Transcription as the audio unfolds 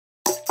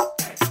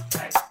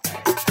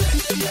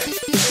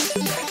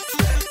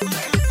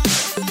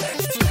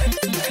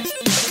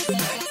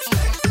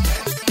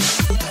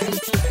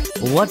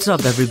What's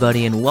up,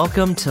 everybody, and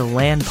welcome to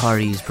LAN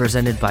Parties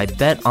presented by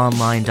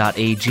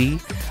BetOnline.ag.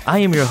 I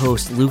am your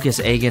host, Lucas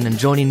Agan, and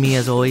joining me,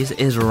 as always,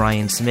 is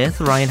Ryan Smith.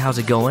 Ryan, how's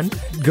it going?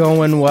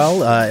 Going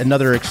well.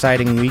 Another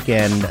exciting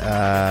weekend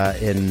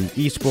in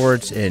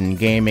esports, in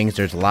gaming.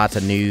 There's lots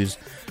of news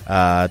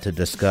to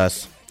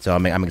discuss, so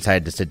I'm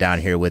excited to sit down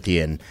here with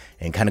you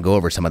and kind of go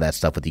over some of that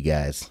stuff with you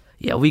guys.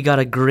 Yeah, we got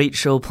a great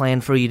show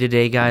planned for you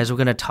today, guys. We're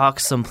going to talk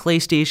some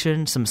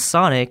PlayStation, some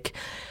Sonic,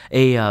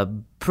 a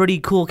pretty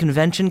cool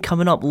convention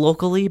coming up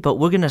locally, but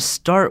we're going to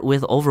start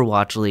with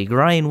Overwatch League.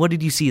 Ryan, what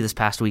did you see this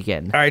past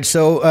weekend? All right,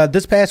 so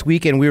this past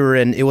weekend we were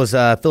in, it was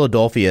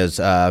Philadelphia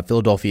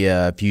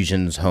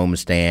Fusion's home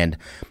stand.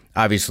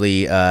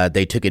 Obviously,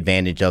 they took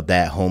advantage of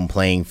that home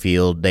playing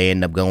field. They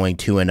ended up going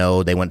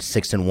 2-0. They went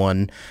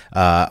 6-1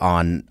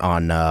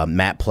 on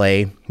map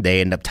play.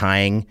 They ended up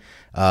tying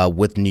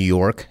with New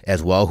York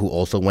as well, who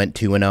also went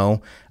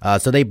 2-0.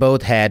 So they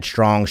both had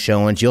strong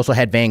showings. You also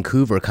had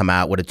Vancouver come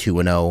out with a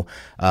 2-0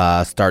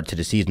 start to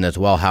the season as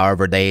well.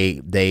 However,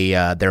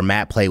 their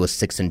map play was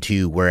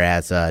 6-2,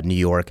 whereas New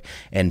York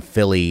and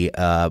Philly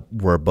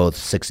were both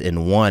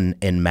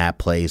 6-1 in map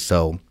play.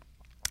 So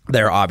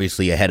they're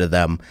obviously ahead of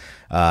them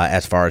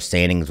as far as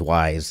standings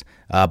wise.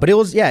 But it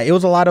was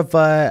a lot of,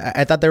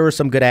 I thought there was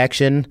some good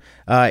action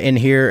in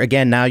here.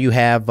 Again, now you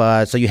have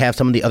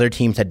some of the other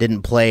teams that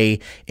didn't play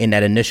in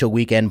that initial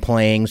weekend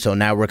playing. So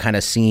now we're kind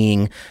of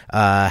seeing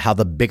how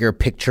the bigger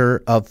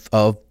picture of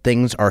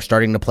things are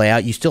starting to play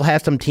out. You still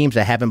have some teams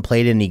that haven't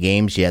played any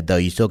games yet, though.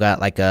 You still got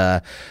like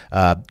a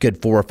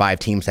good 4 or 5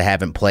 teams that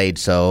haven't played.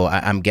 So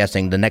I'm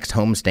guessing the next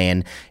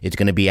homestand is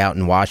going to be out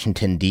in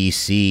Washington,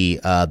 D.C.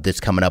 This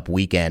coming up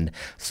weekend.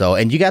 So,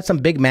 and you got some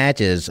big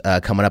matches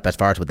coming up as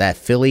far as with that.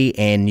 Philly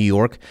and New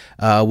York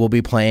will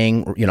be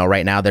playing. You know,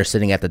 right now they're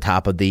sitting at the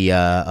top of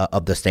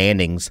the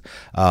standings.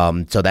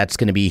 So that's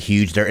going to be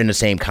huge. They're in the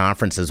same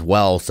conference as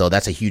well. So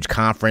that's a huge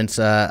conference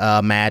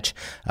match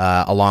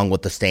along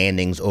with the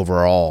standings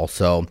overall.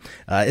 So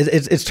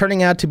it's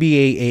turning out to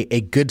be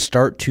a good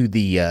start to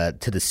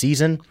the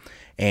season.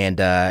 And,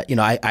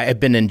 I've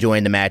been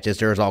enjoying the matches.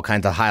 There's all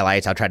kinds of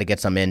highlights. I'll try to get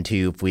some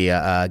into if we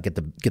get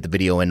the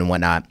video in and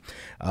whatnot.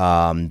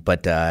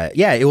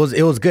 It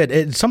was good.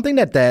 It's something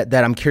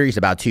that I'm curious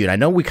about, too. And I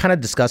know we kind of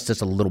discussed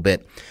this a little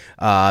bit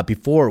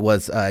before. It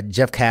was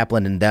Jeff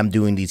Kaplan and them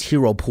doing these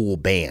hero pool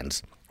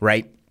bans,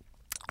 right?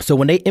 So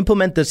when they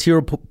implement this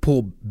hero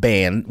pool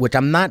ban, which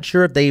I'm not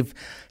sure if they've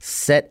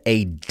set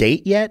a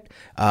date yet,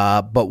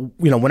 but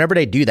whenever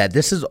they do that,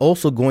 this is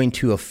also going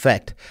to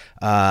affect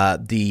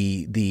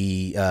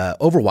the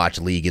Overwatch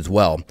League as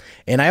well.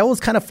 And I always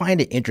kind of find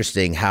it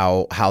interesting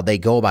how they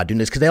go about doing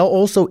this, because they'll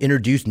also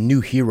introduce new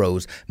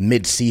heroes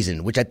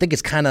mid-season, which I think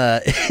is kind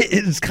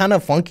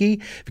of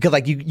funky, because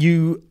like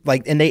you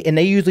and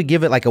they usually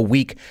give it like a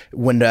week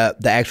when the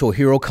actual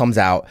hero comes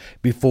out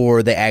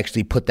before they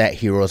actually put that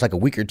hero. It's like a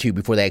week or two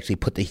before they actually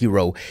put the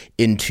hero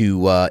into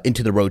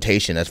the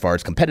rotation as far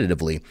as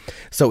competitively.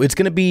 So it's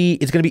gonna be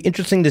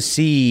interesting to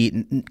see,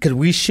 because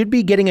we should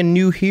be getting a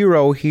new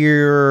hero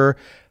here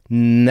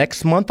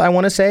next month. I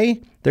want to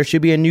say there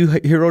should be a new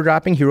hero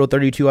dropping, Hero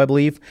 32, I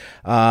believe,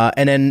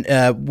 and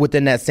then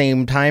within that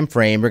same time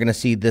frame, we're gonna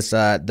see this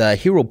the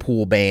hero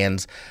pool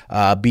bans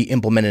be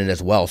implemented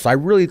as well. So I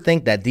really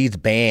think that these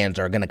bans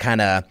are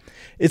gonna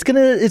it's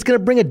gonna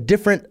bring a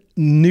different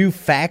new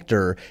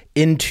factor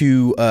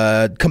into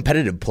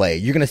competitive play.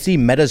 You're going to see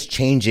metas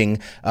changing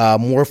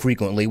more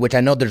frequently, which I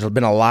know there's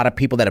been a lot of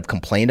people that have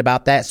complained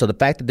about that. So the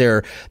fact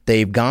that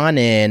they've gone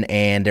in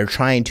and they're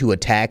trying to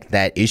attack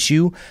that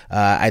issue,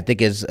 I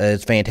think is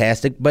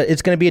fantastic. But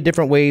it's going to be a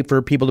different way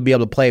for people to be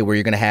able to play, where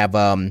you're going to have,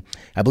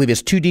 I believe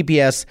it's 2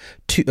 DPS,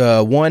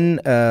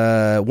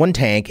 one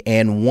tank,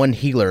 and 1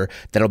 healer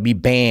that'll be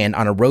banned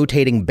on a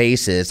rotating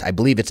basis. I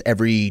believe it's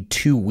every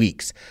 2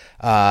 weeks.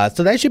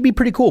 So that should be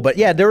pretty cool. But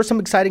yeah, there were some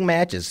exciting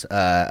matches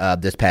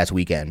this past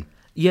weekend.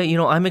 Yeah,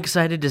 I'm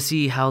excited to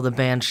see how the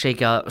bans shake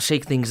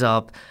things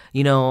up.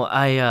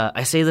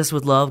 I say this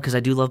with love, because I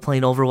do love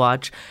playing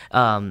Overwatch.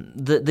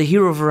 The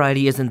hero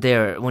variety isn't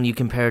there when you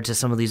compare it to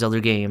some of these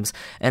other games.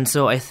 And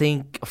so I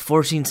think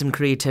forcing some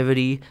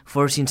creativity,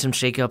 forcing some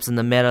shakeups in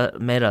the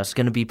meta is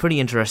going to be pretty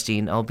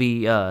interesting.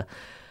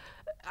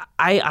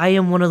 I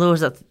am one of those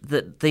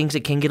that thinks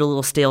it can get a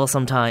little stale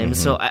sometimes.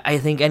 Mm-hmm. So I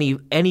think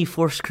any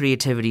forced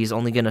creativity is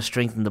only going to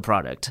strengthen the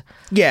product.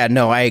 Yeah,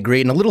 no, I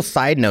agree. And a little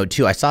side note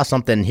too, I saw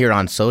something here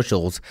on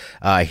socials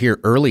here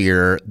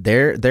earlier.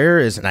 There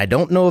is, and I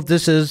don't know if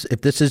this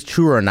is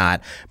true or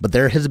not, but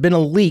there has been a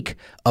leak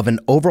of an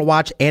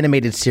Overwatch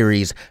animated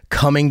series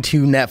coming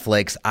to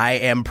Netflix. I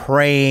am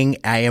praying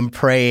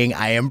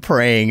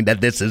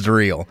that this is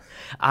real.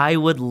 I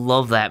would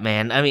love that,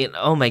 man. I mean,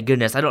 oh my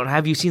goodness.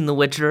 Have you seen The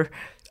Witcher?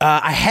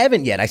 I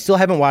haven't yet. I still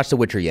haven't watched The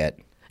Witcher yet.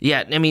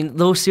 Yeah, I mean,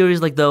 those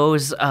series like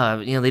those,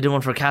 they did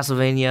one for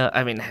Castlevania.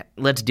 I mean,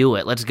 let's do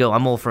it. Let's go.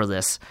 I'm all for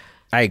this.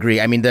 I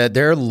agree. I mean,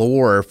 their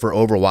lore for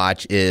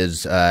Overwatch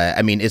is,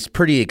 it's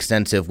pretty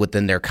extensive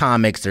within their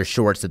comics, their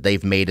shorts that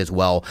they've made as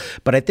well.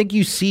 But I think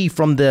you see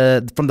from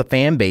the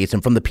fan base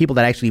and from the people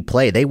that actually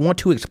play, they want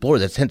to explore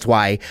this. Hence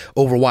why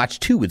Overwatch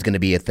 2 is going to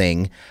be a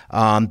thing.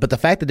 But the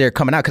fact that they're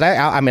coming out, because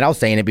I was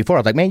saying it before, I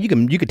was like, man,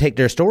 you could take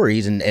their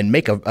stories and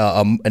make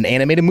an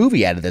animated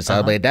movie out of this. I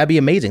was like, that'd be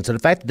amazing. So the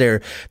fact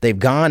that they've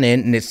gone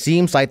in, and it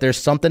seems like there's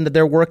something that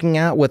they're working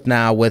out with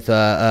now with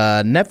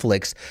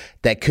Netflix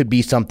that could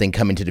be something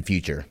coming to the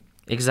future.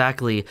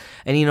 Exactly.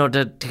 And,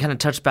 to kind of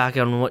touch back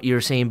on what you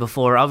were saying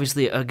before,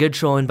 obviously a good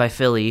showing by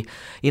Philly.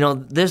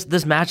 This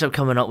matchup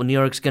coming up with New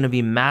York's going to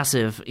be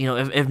massive,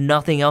 if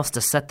nothing else,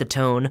 to set the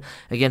tone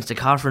against a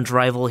conference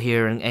rival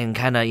here and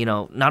kind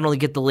of, not only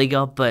get the league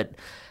up, but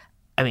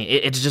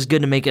it's just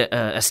good to make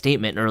a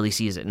statement in early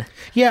season.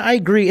 Yeah, I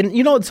agree.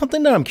 And,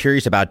 something that I'm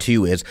curious about,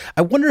 too, is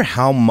I wonder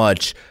how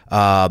much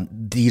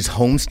these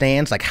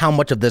homestands, like how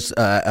much of this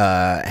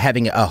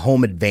having a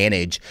home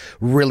advantage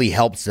really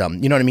helps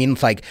them. You know what I mean?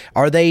 It's like,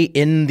 are they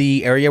in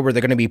the area where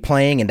they're going to be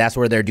playing and that's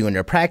where they're doing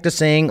their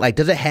practicing? Like,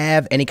 does it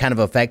have any kind of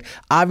effect?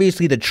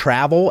 Obviously, the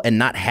travel and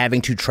not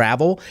having to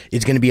travel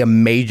is going to be a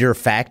major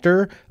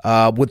factor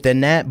within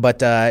that.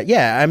 But,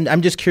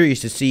 I'm just curious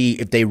to see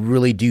if they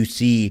really do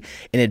see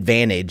an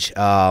advantage.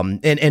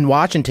 In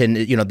Washington,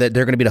 they're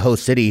going to be the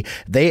host city.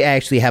 They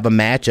actually have a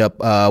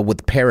matchup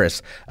with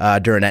Paris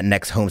during that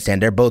next homestand.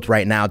 They're both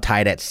right now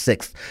tied at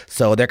 6th,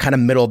 so they're kind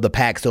of middle of the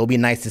pack. So it'll be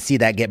nice to see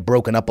that get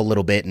broken up a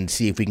little bit and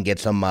see if we can get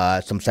some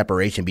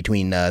separation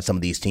between some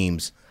of these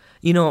teams.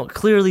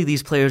 Clearly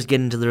these players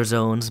get into their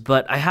zones,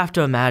 but I have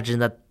to imagine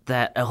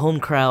that a home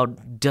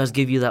crowd does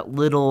give you that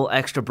little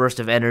extra burst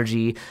of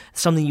energy,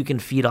 something you can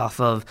feed off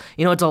of.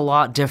 It's a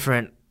lot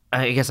different.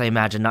 I guess I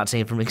imagine, not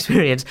saying from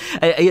experience,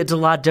 it's a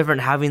lot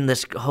different having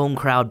this home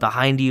crowd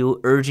behind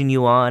you, urging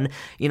you on.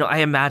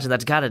 I imagine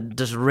that's got to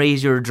just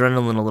raise your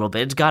adrenaline a little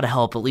bit. It's got to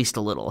help at least a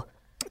little.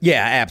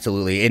 Yeah,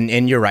 absolutely,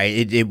 and you're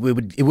right. It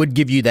would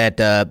give you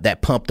that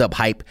pumped up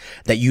hype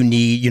that you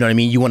need. You know what I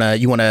mean? You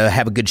wanna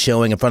have a good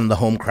showing in front of the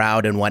home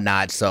crowd and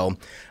whatnot. So,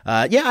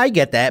 I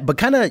get that. But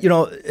kind of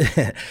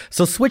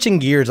so switching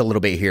gears a little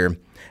bit here.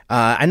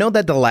 I know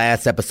that the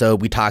last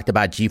episode we talked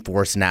about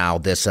GeForce Now,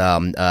 this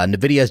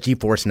NVIDIA's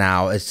GeForce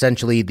Now,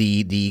 essentially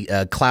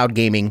the cloud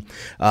gaming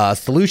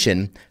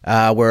solution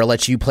where it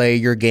lets you play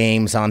your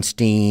games on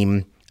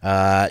Steam.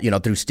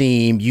 Through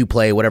Steam, you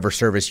play whatever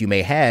service you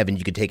may have, and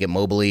you can take it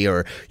mobily,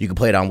 or you can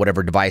play it on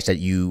whatever device that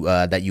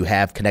you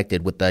have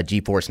connected with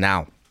GeForce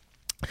Now.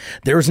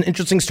 There was an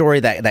interesting story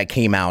that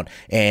came out,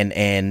 and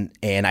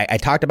I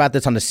talked about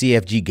this on the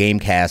CFG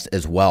Gamecast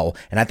as well,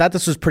 and I thought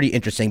this was pretty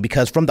interesting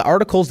because from the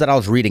articles that I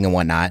was reading and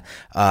whatnot,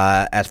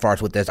 as far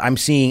as with this, I'm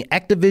seeing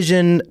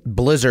Activision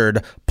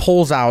Blizzard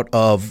pulls out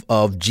of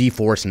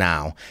GeForce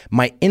Now.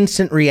 My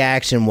instant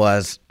reaction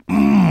was,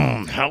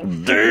 how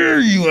dare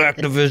you,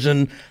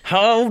 Activision?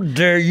 How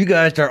dare you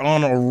guys are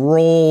on a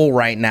roll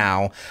right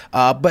now?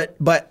 But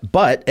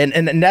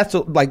that's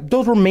like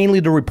those were mainly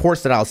the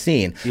reports that I was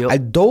seeing. Yep. I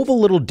dove a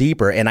little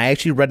deeper and I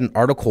actually read an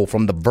article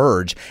from The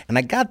Verge and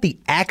I got the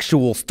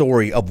actual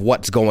story of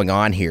what's going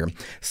on here.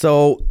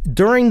 So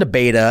during the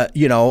beta,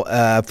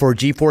 for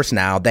GeForce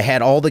Now, they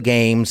had all the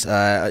games,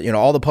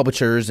 all the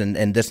publishers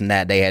and this and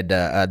that.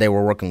 They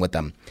were working with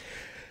them.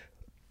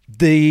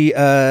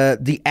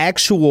 The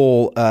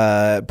actual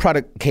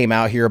product came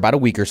out here about a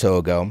week or so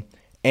ago,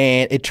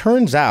 and it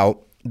turns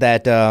out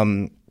that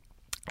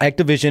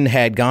Activision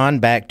had gone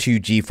back to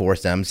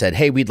GeForce them, said,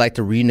 hey, we'd like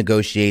to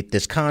renegotiate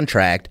this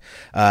contract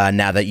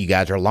now that you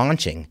guys are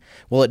launching.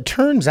 Well, it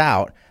turns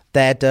out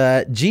that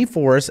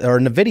GeForce or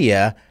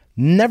NVIDIA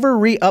never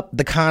re-upped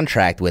the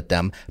contract with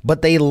them,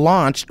 but they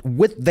launched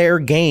with their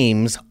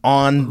games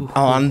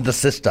on the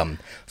system.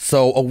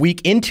 So a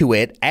week into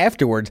it,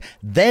 afterwards,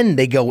 then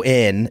they go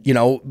in,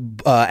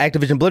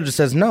 Activision Blizzard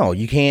says, no,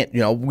 you can't,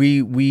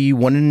 we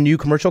wanted a new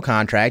commercial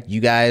contract.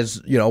 You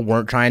guys,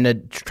 weren't trying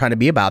to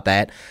be about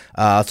that.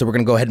 So we're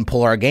going to go ahead and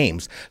pull our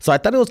games. So I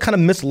thought it was kind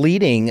of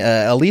misleading,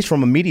 at least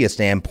from a media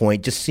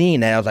standpoint, just seeing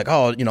that. I was like,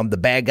 oh, the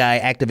bad guy,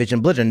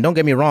 Activision Blizzard. And don't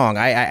get me wrong.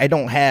 I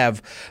don't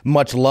have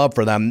much love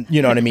for them.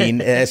 You know what I mean?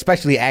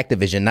 Especially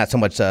Activision, not so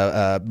much.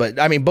 But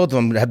I mean, both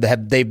of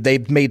them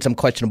they've made some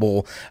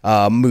questionable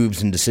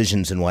moves and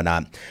decisions and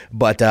whatnot.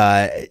 But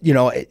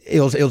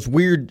it was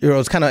weird. It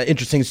was kind of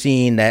interesting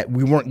seeing that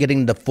we weren't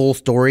getting the full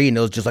story, and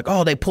it was just like,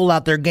 oh, they pulled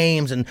out their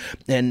games,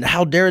 and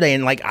how dare they?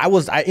 And like I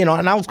was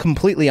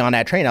completely on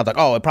that train. I was like,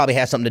 oh, it probably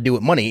has something to do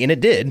with money, and it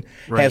did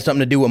have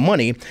something to do with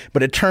money.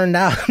 But it turned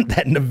out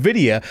that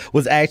NVIDIA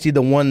was actually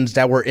the ones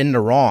that were in the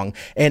wrong.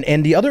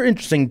 And the other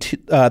interesting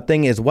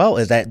thing as well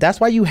is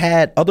that's why you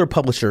had other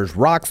publishers,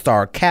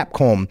 Rockstar,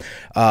 Capcom,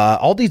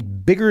 all these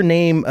bigger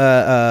name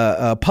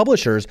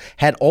publishers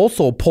had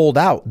also pulled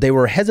out. They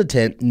were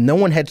hesitant. No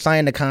one had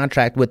signed a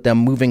contract with them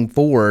moving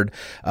forward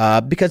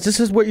because this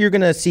is what you're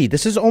going to see.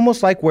 This is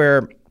almost like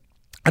where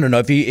I don't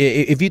know if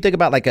you think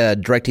about like a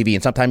DirecTV,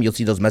 and sometimes you'll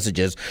see those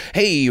messages,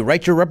 hey,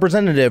 write your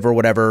representative or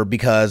whatever,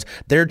 because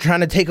they're trying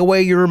to take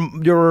away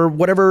your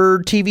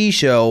whatever TV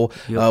show.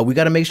 Yep. We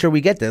got to make sure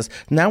we get this.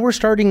 Now we're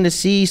starting to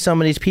see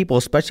some of these people,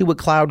 especially with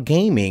cloud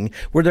gaming,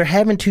 where they're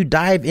having to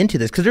dive into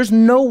this, because there's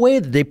no way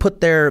that they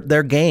put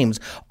their games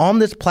on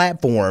this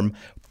platform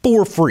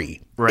for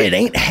free. Right. It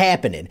ain't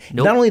happening.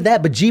 Nope. Not only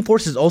that, but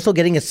GeForce is also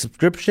getting a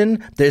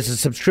subscription. There's a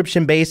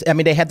subscription base. I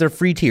mean, they have their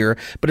free tier,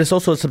 but it's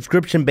also a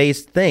subscription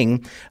based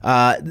thing.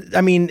 I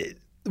mean,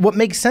 what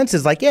makes sense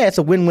is like, yeah, it's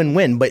a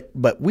win-win-win,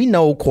 but we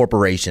know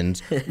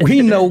corporations,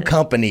 we know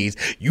companies.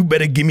 You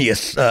better give me a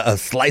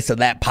slice of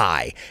that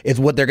pie is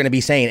what they're going to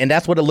be saying, and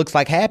that's what it looks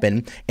like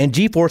happened. And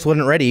GeForce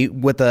wasn't ready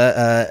with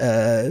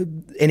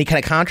any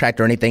kind of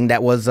contract or anything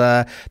that was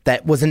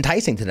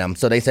enticing to them.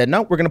 So they said,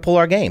 no, we're going to pull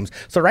our games.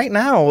 So right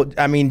now,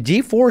 I mean,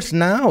 GeForce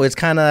now is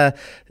kind of,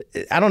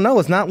 I don't know,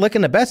 it's not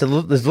looking the best.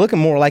 It's looking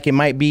more like it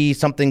might be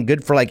something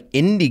good for like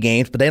indie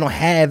games, but they don't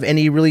have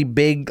any really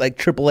big like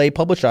AAA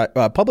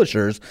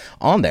publishers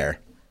on there.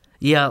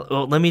 Yeah,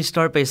 well, let me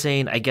start by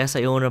saying I guess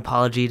I owe an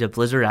apology to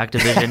Blizzard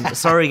Activision.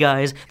 Sorry,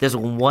 guys. There's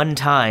one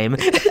time.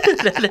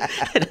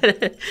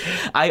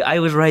 I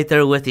was right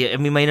there with you. I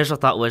mean, my initial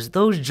thought was,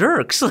 those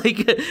jerks.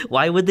 Like,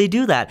 why would they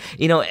do that?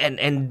 You know,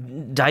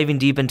 and diving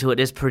deep into it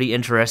is pretty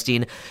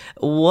interesting.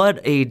 What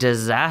a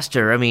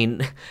disaster. I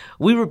mean,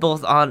 we were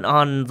both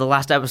on the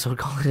last episode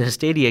calling it a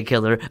Stadia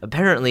killer.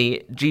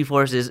 Apparently,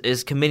 GeForce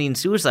is committing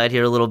suicide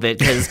here a little bit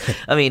because,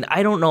 I mean,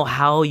 I don't know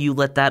how you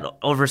let that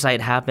oversight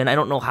happen. I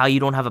don't know how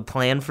you don't have a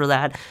plan for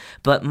that,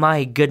 but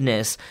my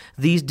goodness,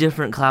 these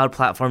different cloud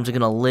platforms are going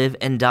to live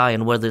and die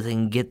on whether they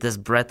can get this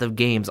breadth of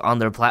games on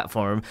their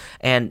platform,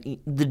 and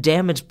the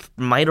damage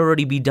might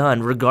already be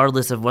done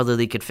regardless of whether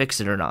they could fix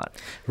it or not.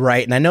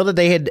 Right, and I know that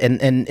they had,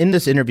 and in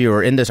this interview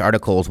or in this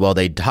article as well,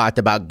 they talked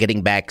about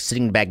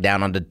sitting back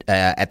down on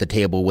at the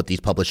table with these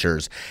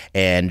publishers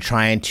and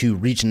trying to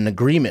reach an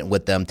agreement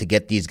with them to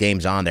get these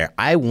games on there.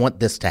 I want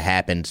this to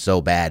happen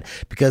so bad,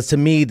 because to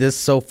me, this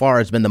so far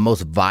has been the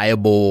most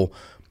viable,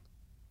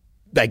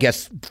 I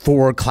guess,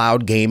 for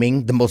cloud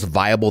gaming, the most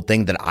viable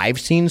thing that I've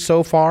seen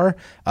so far.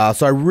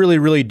 So I really,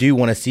 really do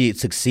want to see it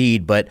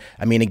succeed. But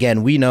I mean,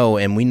 again, we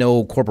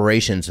know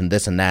corporations and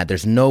this and that.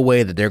 There's no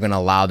way that they're going to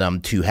allow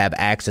them to have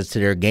access to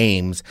their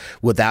games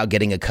without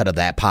getting a cut of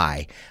that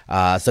pie.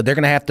 So they're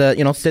going to have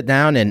to, sit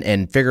down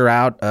and figure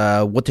out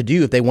what to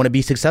do if they want to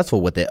be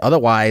successful with it.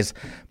 Otherwise,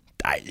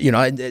 I'm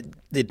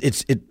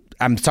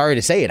sorry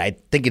to say it, I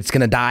think it's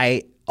going to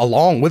die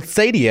along with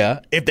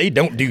Stadia if they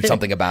don't do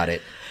something about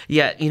it.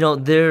 Yeah,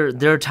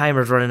 their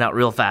timer's running out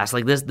real fast.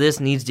 Like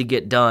this needs to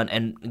get done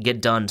and get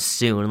done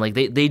soon. Like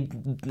the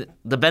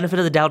benefit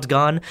of the doubt's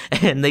gone,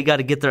 and they got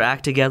to get their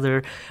act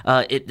together.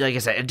 Like I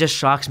said, it just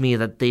shocks me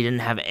that they didn't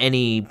have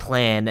any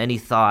plan, any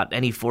thought,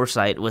 any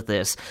foresight with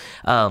this.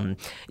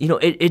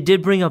 It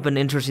did bring up an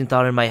interesting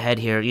thought in my head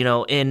here.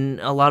 In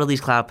a lot of these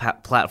cloud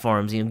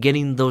platforms,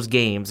 getting those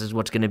games is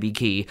what's going to be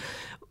key.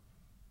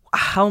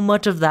 How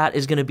much of that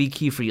is going to be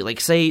key for you? Like,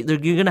 say you're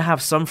going to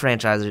have some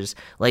franchises,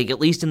 like at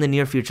least in the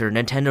near future,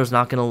 Nintendo's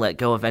not going to let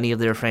go of any of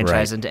their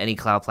franchise into any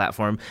cloud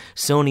platform.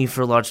 Sony,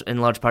 in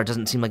large part,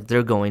 doesn't seem like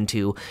they're going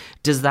to.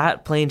 Does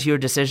that play into your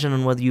decision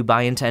on whether you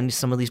buy into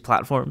some of these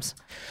platforms?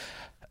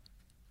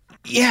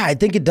 Yeah, I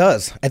think it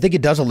does. I think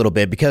it does a little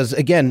bit because,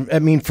 again, I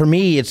mean, for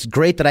me, it's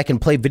great that I can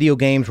play video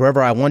games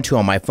wherever I want to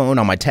on my phone,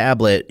 on my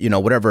tablet,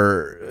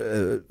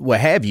 whatever, what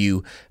have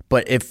you.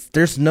 But if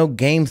there's no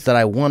games that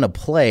I want to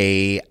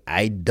play,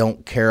 I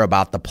don't care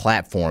about the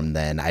platform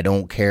then. I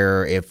don't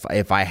care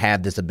if I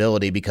have this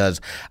ability because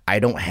I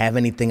don't have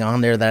anything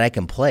on there that I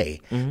can play.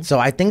 Mm-hmm. So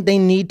I think they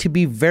need to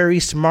be very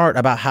smart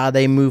about how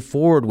they move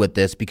forward with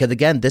this because,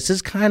 again, this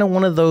is kind of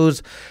one of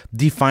those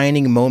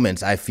defining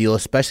moments, I feel,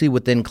 especially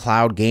within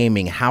cloud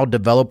gaming, how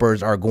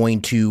developers are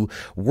going to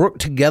work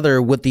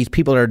together with these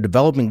people that are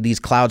developing these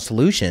cloud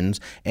solutions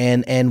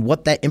and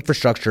what that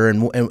infrastructure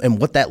and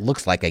what that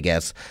looks like, I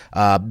guess.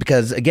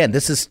 Because again,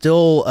 this is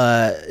still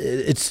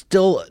it's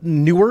still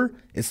newer.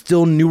 It's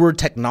still newer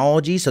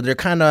technology, so they're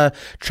kind of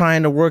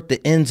trying to work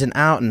the ins and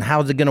out and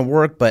how's it going to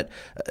work. But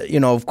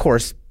of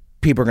course,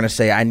 people are going to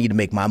say, I need to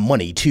make my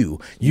money too.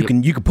 You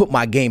can put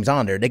my games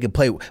on there, they can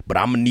play, but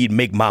I'm gonna need to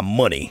make my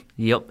money.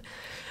 Yep.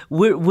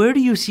 Where do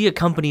you see a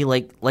company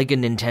like a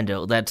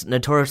Nintendo that's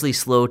notoriously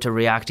slow to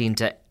reacting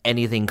to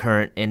anything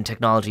current in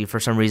technology for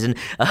some reason?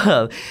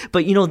 But,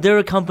 they're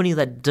a company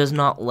that does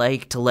not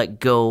like to let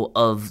go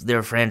of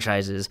their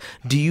franchises.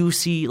 Do you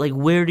see,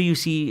 where do you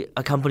see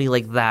a company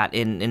like that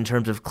in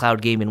terms of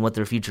cloud gaming and what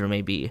their future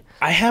may be?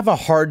 I have a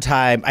hard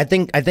time. I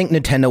think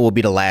Nintendo will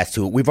be the last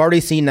to. We've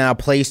already seen now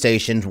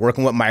PlayStation's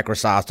working with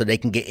Microsoft so they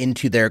can get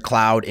into their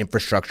cloud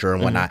infrastructure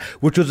and whatnot,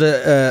 which was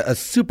a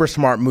super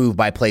smart move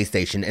by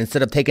PlayStation.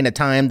 Instead of taking the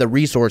time, the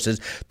resources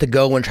to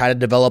go and try to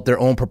develop their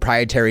own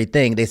proprietary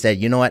thing, they said,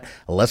 you know what,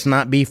 let's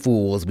not be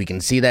fools. We can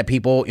see that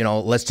people,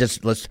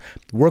 let's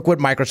work with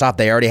Microsoft.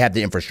 They already have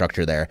the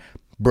infrastructure there.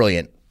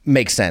 Brilliant.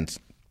 Makes sense.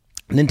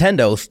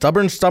 Nintendo,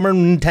 stubborn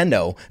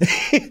Nintendo,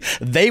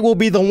 they will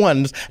be the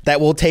ones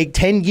that will take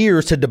 10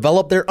 years to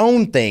develop their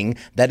own thing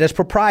that is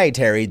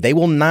proprietary. They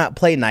will not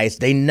play nice.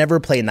 They never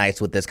play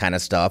nice with this kind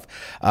of stuff.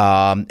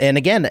 And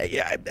again,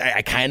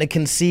 I kind of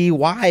can see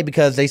why,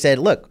 because they said,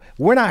 look,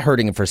 we're not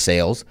hurting it for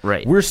sales.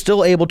 Right. We're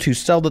still able to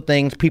sell the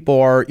things.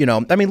 People are,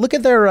 I mean, look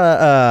at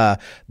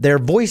their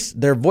voice,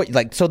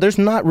 like, so there's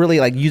not really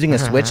like using a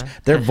Switch.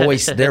 Their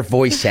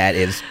voice chat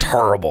is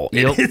terrible.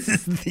 Yep. It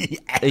is the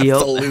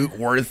absolute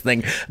worst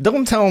thing.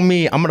 Don't tell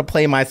me I'm gonna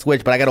play my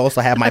Switch, but I gotta also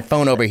have my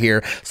phone over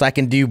here so I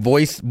can do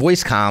voice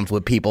comms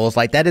with people. It's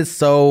like, that is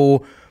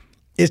so.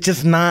 It's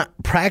just not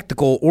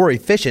practical or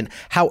efficient.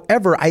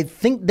 However, I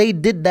think they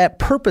did that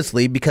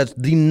purposely because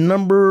the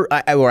number.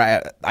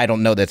 I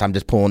don't know this. I'm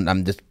just pulling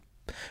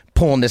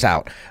this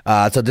out.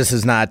 So this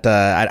is not.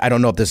 I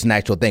don't know if this is an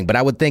actual thing, but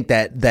I would think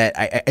that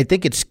I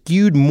think it's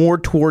skewed more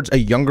towards a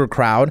younger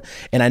crowd.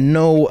 And I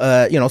know,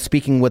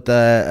 speaking with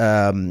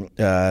one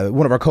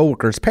of our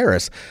coworkers,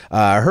 Paris,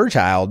 her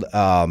child,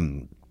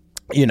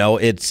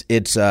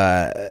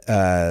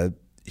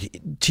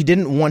 she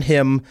didn't want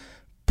him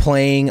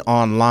playing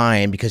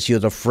online because she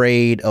was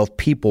afraid of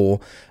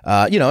people,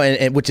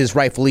 and which is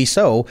rightfully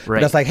so. Right.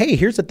 But it's like, hey,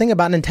 here's the thing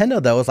about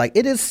Nintendo, though. It's like,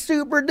 it is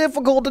super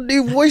difficult to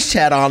do voice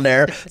chat on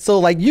there. So,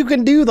 like, you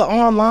can do the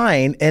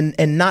online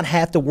and not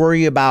have to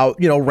worry about,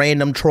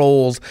 random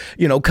trolls,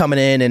 coming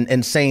in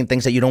and saying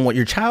things that you don't want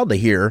your child to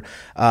hear.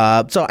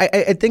 So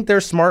I think they're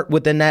smart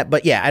within that.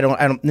 But yeah, I don't.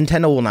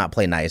 Nintendo will not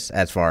play nice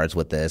as far as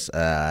with this.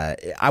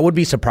 I would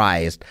be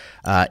surprised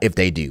if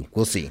they do.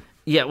 We'll see.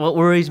 Yeah, what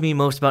worries me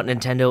most about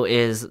Nintendo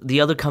is the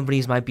other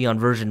companies might be on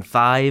version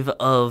 5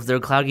 of their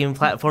cloud gaming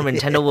platform.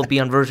 Nintendo will be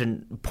on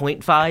version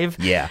 0.5.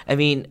 Yeah. I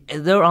mean,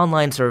 their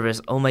online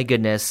service, oh my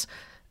goodness,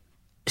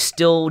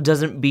 still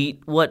doesn't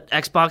beat what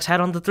Xbox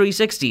had on the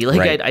 360. Like,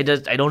 right. I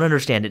don't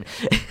understand it.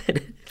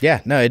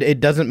 Yeah, no, it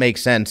doesn't make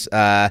sense.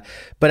 But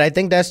I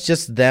think that's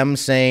just them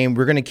saying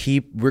we're gonna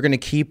keep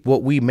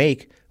what we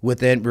make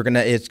within.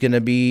 It's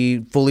gonna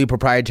be fully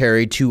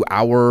proprietary to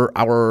our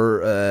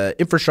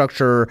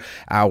infrastructure,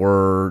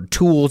 our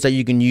tools that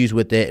you can use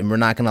with it, and we're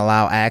not gonna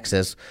allow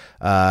access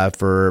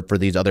for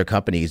these other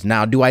companies.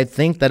 Now, do I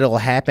think that it'll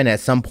happen at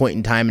some point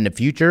in time in the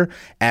future?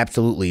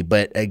 Absolutely.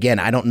 But again,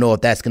 I don't know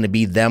if that's gonna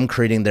be them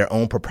creating their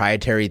own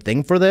proprietary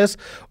thing for this,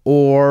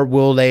 or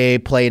will they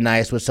play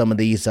nice with some of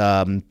these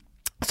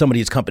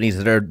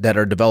companies that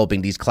are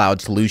developing these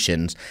cloud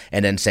solutions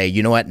and then say,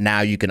 you know what,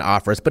 now you can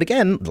offer us. But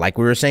again, like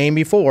we were saying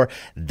before,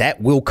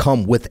 that will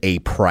come with a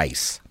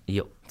price.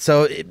 Yep.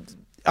 So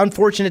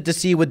unfortunate to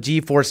see with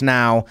GeForce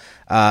Now,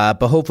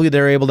 but hopefully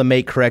they're able to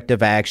make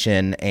corrective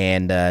action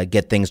and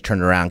get things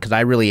turned around, because I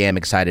really am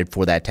excited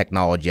for that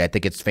technology. I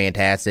think it's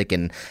fantastic,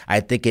 and I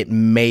think it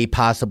may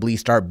possibly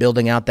start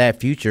building out that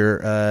future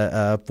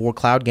for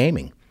cloud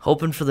gaming.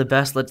 Hoping for the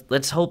best.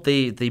 Let's hope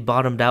they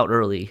bottomed out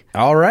early.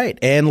 All right,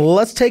 and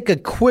let's take a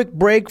quick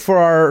break for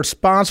our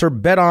sponsor,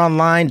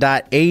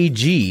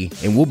 BetOnline.ag,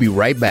 and we'll be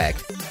right back.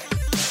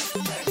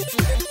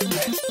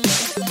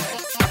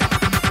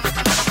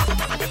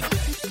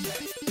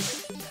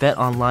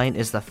 BetOnline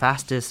is the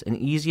fastest and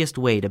easiest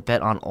way to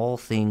bet on all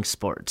things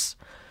sports.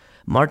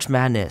 March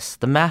Madness,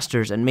 the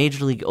Masters, and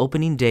Major League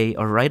Opening Day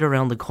are right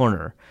around the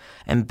corner,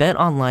 and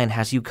BetOnline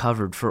has you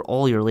covered for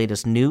all your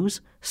latest news,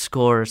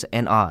 scores,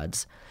 and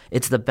odds.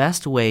 It's the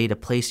best way to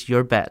place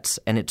your bets,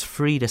 and it's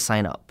free to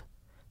sign up.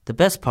 The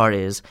best part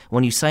is,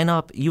 when you sign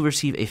up, you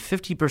receive a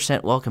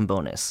 50% welcome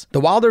bonus. The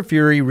Wilder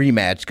Fury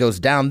rematch goes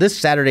down this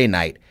Saturday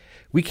night.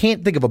 We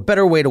can't think of a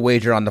better way to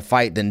wager on the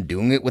fight than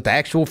doing it with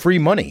actual free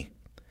money.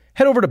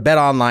 Head over to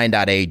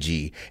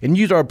betonline.ag and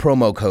use our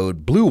promo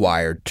code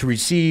BLUEWIRE to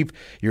receive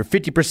your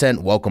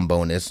 50% welcome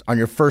bonus on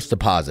your first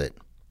deposit.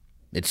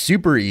 It's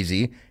super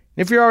easy, and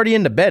if you're already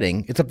into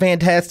betting, it's a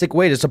fantastic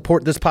way to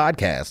support this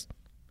podcast.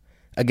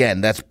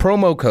 Again, that's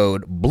promo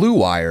code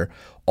BLUEWIRE,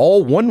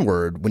 all one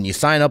word, when you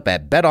sign up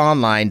at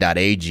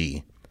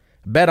betonline.ag.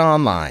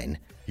 BetOnline,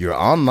 your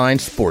online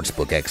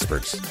sportsbook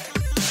experts.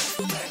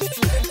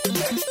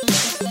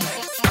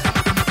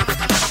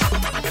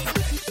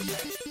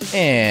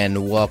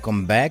 And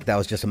welcome back. That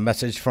was just a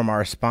message from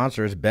our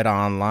sponsors,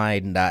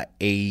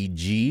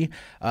 betonline.ag.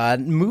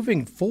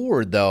 Moving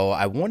forward, though,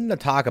 I wanted to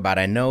talk about,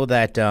 I know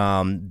that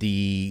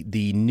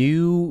the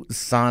new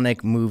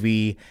Sonic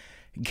movie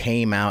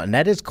came out, and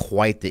that is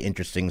quite the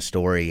interesting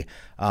story.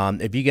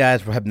 If you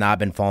guys have not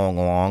been following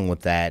along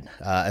with that,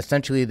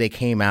 essentially they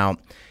came out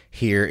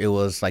here. It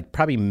was like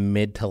probably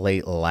mid to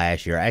late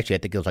last year. Actually, I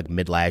think it was like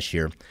mid last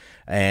year.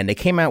 And they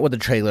came out with a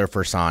trailer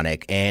for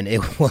Sonic, and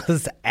it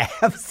was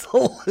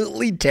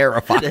absolutely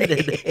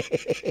terrifying.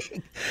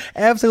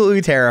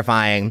 Absolutely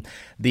terrifying.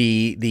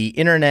 The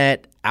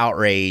internet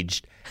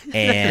outraged,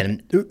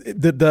 and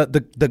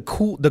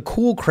the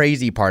cool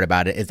crazy part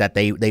about it is that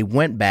they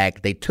went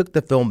back, they took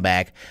the film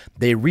back,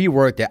 they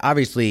reworked it.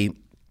 Obviously,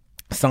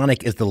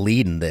 Sonic is the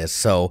lead in this,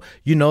 so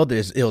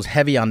it was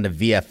heavy on the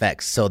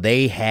VFX, so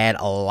they had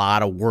a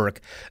lot of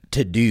work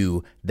to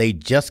do. They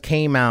just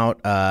came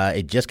out,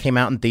 it just came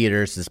out in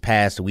theaters this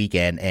past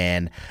weekend,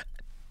 and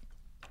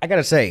I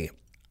gotta say,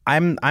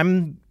 I'm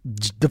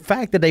the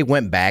fact that they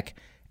went back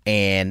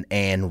and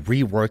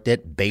reworked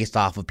it based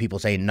off of people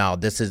saying no,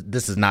 this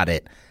is not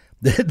it.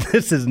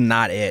 This is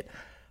not it.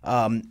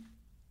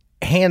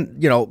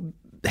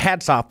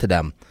 Hats off to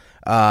them.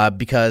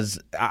 Because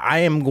I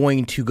am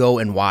going to go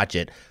and watch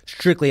it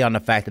strictly on the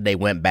fact that they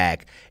went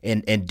back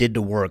and did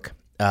the work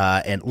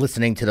and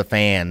listening to the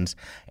fans.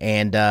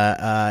 And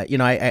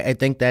I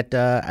think that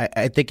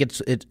I think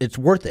it's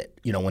worth it.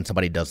 When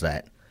somebody does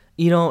that.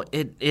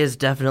 It is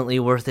definitely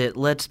worth it.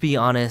 Let's be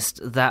honest.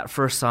 That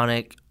first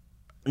Sonic,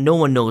 no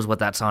one knows what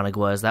that Sonic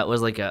was. That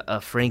was like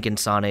a Franken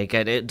Sonic.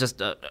 It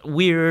just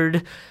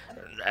weird.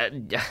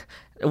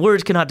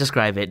 Words cannot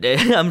describe it.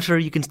 I'm sure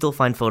you can still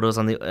find photos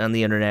on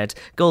the internet.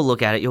 Go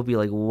look at it. You'll be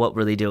like, what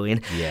were they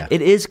doing? Yeah.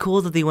 It is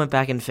cool that they went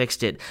back and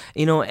fixed it.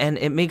 And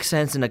it makes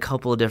sense in a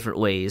couple of different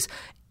ways.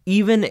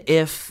 Even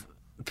if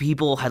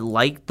people had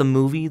liked the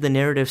movie, the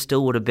narrative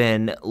still would have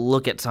been,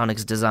 look at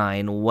Sonic's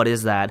design, what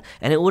is that?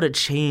 And it would have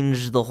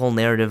changed the whole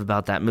narrative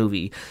about that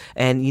movie.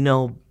 And,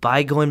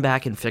 by going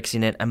back and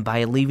fixing it and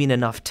by leaving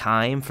enough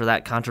time for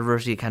that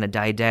controversy to kind of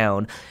die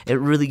down, it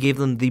really gave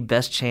them the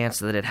best chance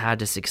that it had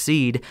to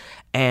succeed.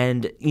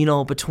 And,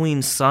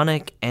 between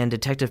Sonic and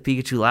Detective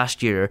Pikachu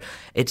last year,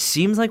 it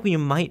seems like we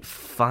might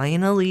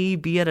finally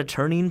be at a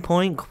turning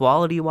point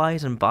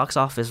quality-wise and box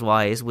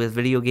office-wise with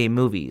video game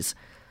movies.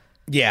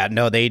 Yeah,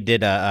 no, they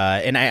did,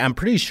 and I'm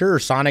pretty sure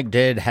Sonic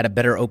had a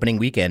better opening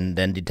weekend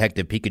than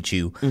Detective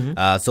Pikachu.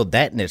 Mm-hmm. So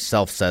that in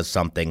itself says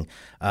something.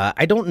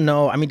 I don't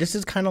know. I mean, this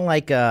is kind of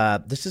like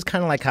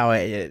how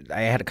I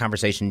had a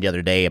conversation the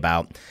other day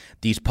about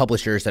these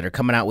publishers that are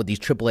coming out with these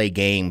AAA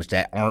games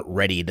that aren't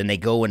ready. Then they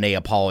go and they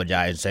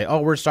apologize and say, "Oh,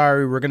 we're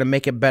sorry. We're going to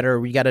make it better.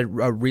 We got a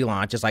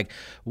relaunch." It's like,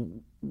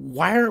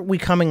 why aren't we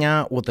coming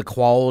out with the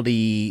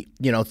quality,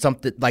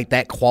 something like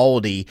that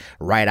quality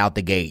right out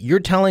the gate? You're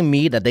telling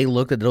me that they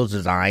looked at those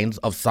designs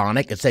of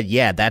Sonic and said,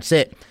 yeah, that's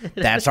it.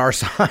 That's our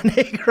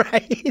Sonic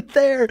right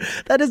there.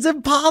 That is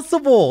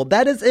impossible.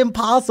 That is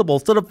impossible.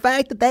 So the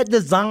fact that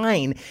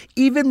design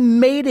even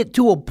made it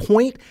to a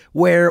point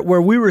where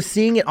we were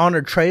seeing it on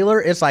a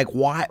trailer, it's like,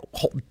 why?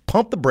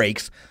 Pump the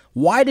brakes.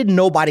 Why did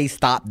nobody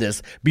stop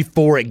this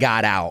before it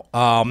got out?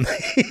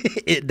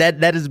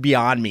 That is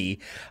beyond me.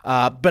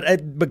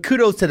 But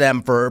kudos to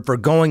them for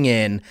going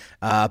in,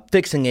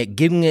 fixing it,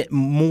 giving it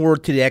more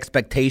to the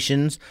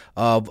expectations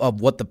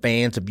of what the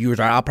fans, the viewers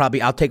are.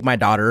 I'll take my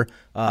daughter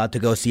to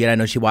go see it. I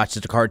know she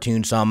watches the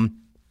cartoon some.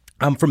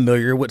 I'm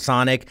familiar with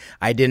Sonic.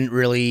 I didn't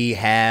really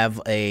have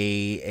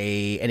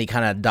any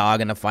kind of dog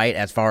in the fight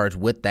as far as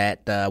with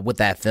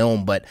that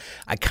film, but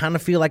I kind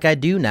of feel like I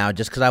do now,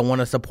 just because I want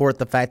to support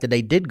the fact that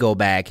they did go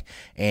back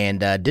and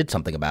did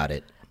something about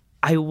it.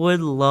 I would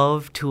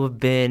love to have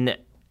been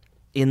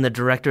in the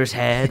director's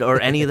head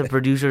or any of the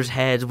producers'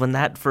 heads when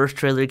that first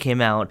trailer came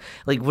out.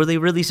 Like, were they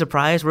really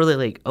surprised? Were they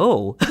like,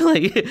 oh,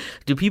 like,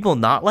 do people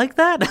not like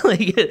that?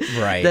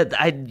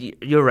 Right.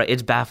 You're right.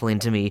 It's baffling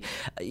to me.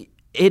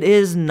 It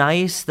is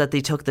nice that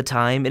they took the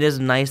time. It is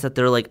nice that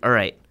they're like, all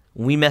right,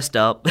 we messed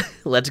up.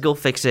 Let's go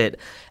fix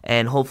it.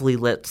 And hopefully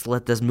let's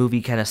let this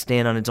movie kind of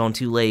stand on its own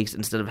two legs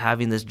instead of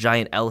having this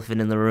giant elephant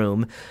in the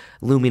room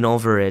looming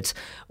over it.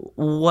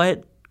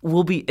 What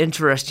will be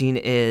interesting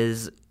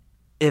is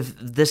if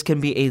this can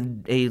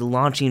be a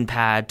launching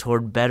pad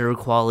toward better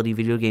quality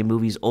video game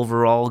movies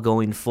overall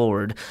going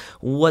forward.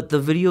 What the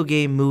video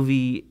game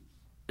movie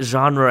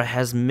genre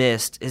has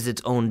missed is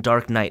its own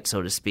Dark Knight,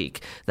 so to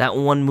speak. That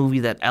one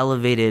movie that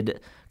elevated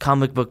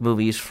comic book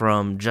movies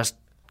from just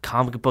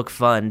comic book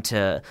fun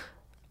to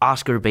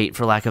Oscar bait,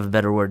 for lack of a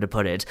better word to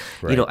put it.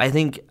 Right. I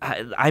think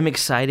I'm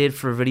excited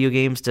for video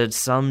games to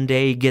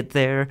someday get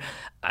there.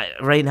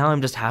 Right now,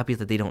 I'm just happy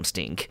that they don't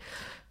stink.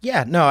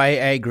 Yeah, no, I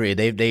agree.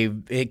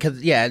 Because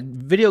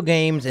video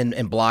games and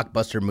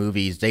blockbuster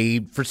movies, they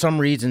for some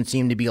reason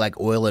seem to be like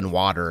oil and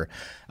water.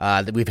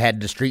 That we've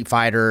had the Street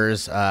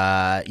Fighters,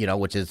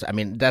 which is, I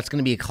mean, that's going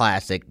to be a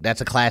classic.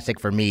 That's a classic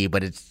for me,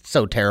 but it's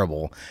so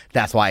terrible.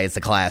 That's why it's a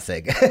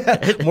classic.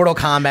 Mortal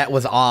Kombat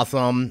was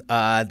awesome.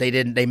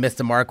 They missed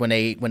the mark when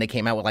they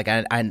came out with like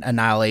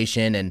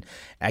Annihilation, and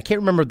I can't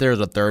remember if there was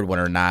a third one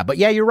or not. But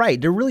yeah, you're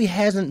right. There really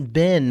hasn't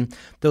been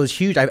those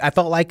huge. I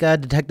felt like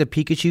Detective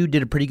Pikachu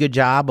did a pretty good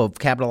job of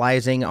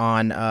capitalizing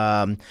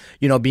on,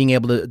 being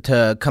able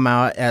to come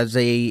out as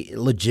a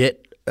legit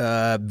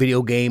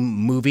video game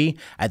movie.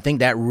 I think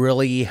that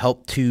really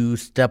helped to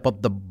step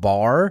up the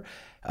bar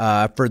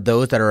for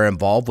those that are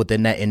involved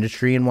within that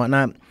industry and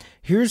whatnot.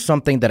 Here's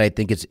something that I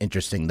think is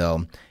interesting,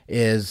 though,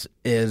 is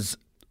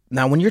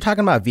now when you're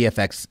talking about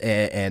VFX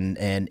and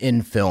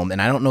in film,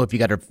 and I don't know if you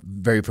guys are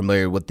very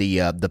familiar with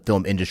the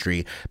film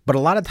industry, but a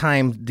lot of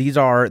times these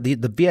are the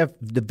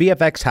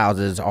VFX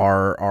houses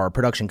are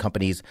production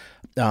companies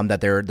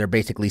that they're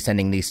basically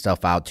sending these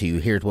stuff out to.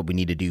 Here's what we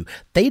need to do.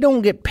 They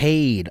don't get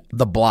paid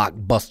the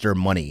blockbuster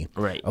money,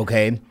 right?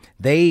 Okay,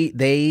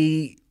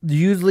 they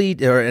usually,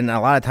 and a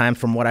lot of times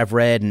from what I've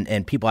read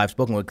and people I've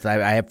spoken with, because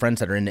I have friends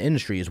that are in the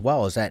industry as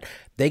well, is that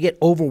they get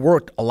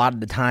overworked a lot of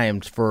the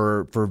times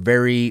for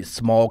very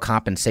small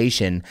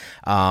compensation,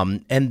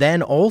 and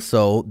then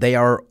also they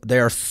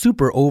are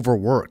super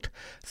overworked.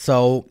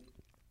 So,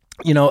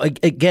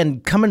 again,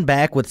 coming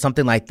back with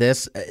something like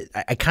this,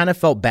 I kind of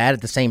felt bad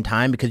at the same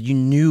time, because you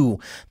knew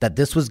that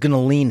this was going to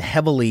lean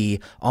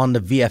heavily on the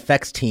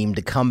VFX team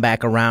to come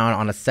back around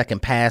on a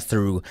second pass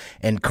through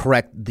and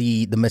correct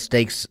the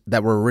mistakes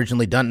that were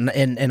originally done.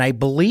 And I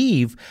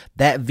believe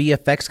that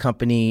VFX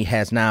company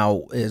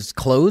is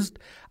closed,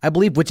 I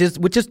believe, which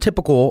is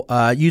typical.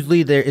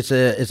 Usually there is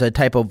a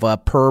type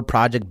of per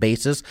project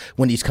basis.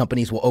 When these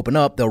companies will open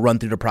up, they'll run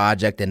through the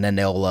project and then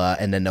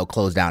they'll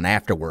close down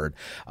afterward.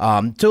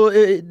 So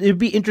it'd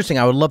be interesting.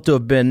 I would love to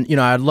have been,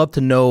 I'd love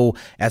to know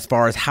as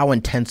far as how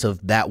intensive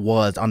that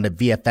was on the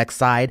VFX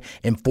side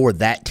and for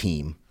that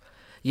team.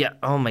 Yeah,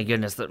 oh my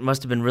goodness, that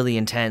must have been really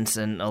intense,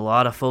 and a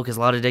lot of focus, a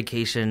lot of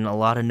dedication, a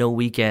lot of no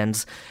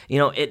weekends.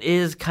 It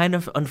is kind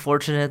of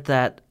unfortunate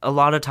that a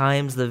lot of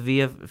times the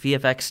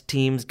VFX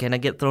teams kind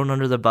of get thrown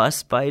under the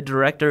bus by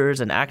directors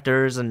and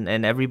actors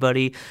and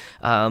everybody,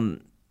 when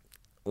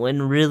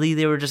really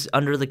they were just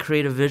under the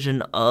creative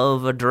vision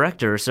of a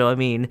director. So, I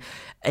mean,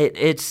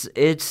 it's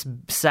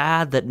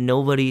sad that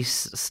nobody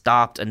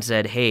stopped and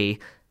said, hey,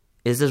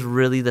 is this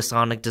really the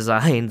Sonic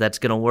design that's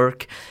going to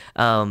work?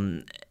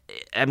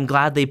 I'm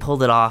glad they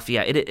pulled it off.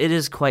 Yeah, it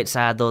is quite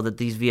sad, though, that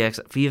these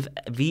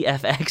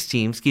VFX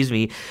teams,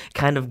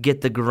 kind of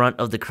get the grunt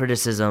of the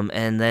criticism,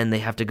 and then they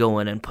have to go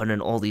in and put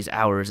in all these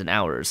hours and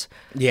hours.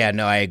 Yeah,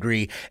 no, I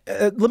agree.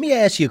 Let me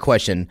ask you a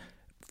question.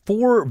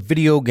 For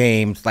video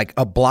games, like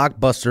a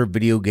blockbuster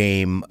video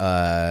game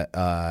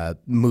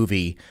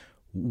movie,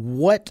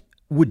 what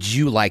would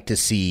you like to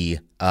see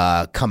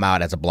come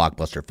out as a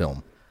blockbuster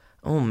film?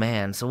 Oh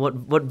man, so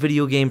what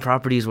video game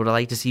properties would I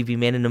like to see be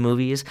made into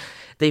movies?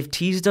 They've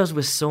teased us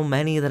with so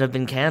many that have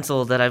been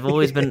canceled that I've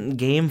always been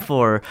game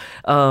for.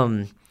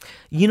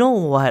 You know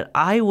what?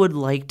 I would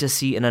like to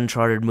see an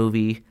Uncharted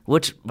movie,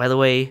 which, by the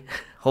way,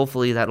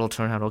 hopefully that'll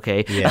turn out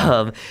okay.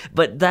 Yeah.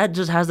 But that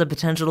just has the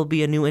potential to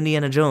be a new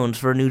Indiana Jones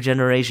for a new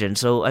generation.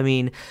 So, I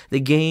mean, the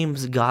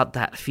game's got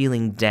that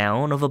feeling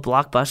down of a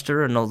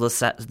blockbuster and all the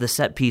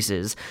set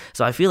pieces.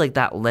 So I feel like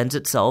that lends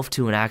itself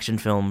to an action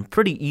film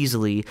pretty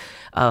easily.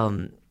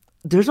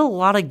 There's a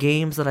lot of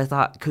games that I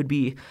thought could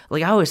be,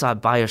 like, I always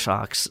thought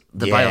Bioshocks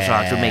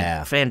would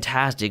make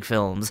fantastic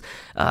films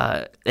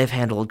if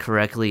handled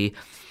correctly.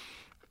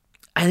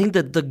 I think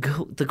that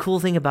the cool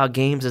thing about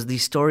games is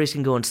these stories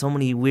can go in so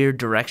many weird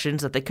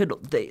directions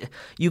that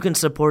you can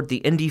support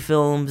the indie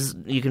films,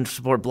 you can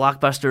support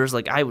blockbusters.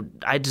 Like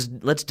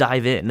let's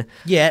dive in.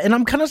 Yeah, and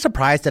I'm kind of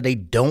surprised that they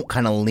don't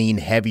kind of lean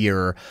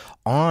heavier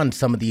on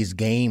some of these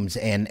games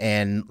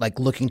and like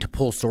looking to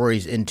pull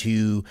stories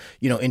into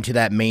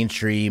that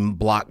mainstream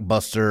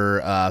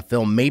blockbuster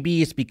film.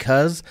 Maybe it's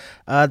because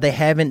they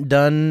haven't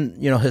done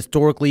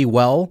historically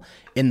well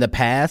in the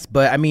past,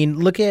 but I mean,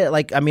 look at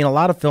a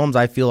lot of films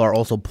I feel are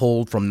also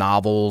pulled from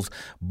novels,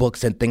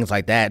 books, and things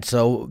like that.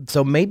 So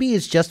maybe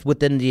it's just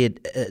within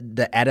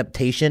the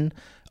adaptation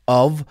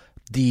of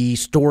the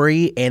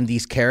story and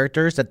these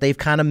characters that they've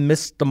kind of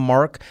missed the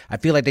mark. I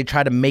feel like they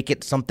try to make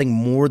it something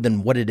more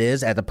than what it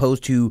is, as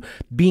opposed to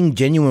being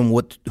genuine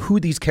with who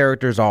these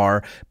characters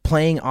are,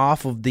 playing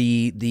off of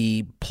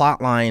the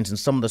plot lines and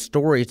some of the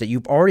stories that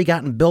you've already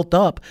gotten built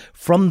up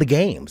from the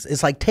games.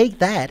 It's like, take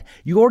that.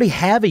 You already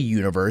have a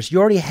universe. You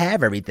already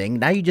have everything.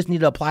 Now you just need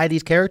to apply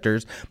these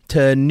characters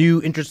to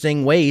new,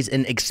 interesting ways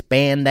and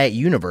expand that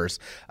universe.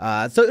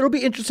 So it'll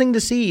be interesting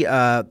to see,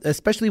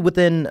 especially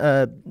within,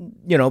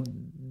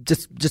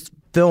 just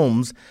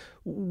films,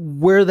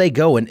 where they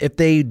go, and if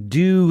they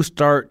do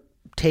start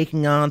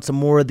taking on some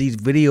more of these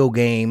video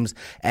games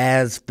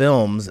as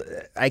films,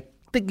 I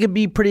think it'd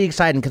be pretty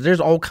exciting, because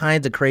there's all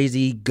kinds of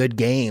crazy good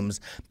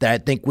games that I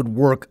think would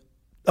work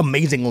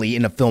amazingly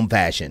in a film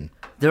fashion.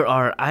 There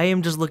are. I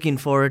am just looking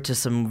forward to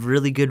some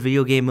really good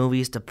video game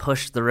movies to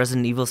push the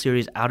Resident Evil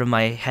series out of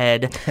my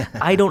head.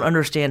 I don't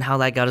understand how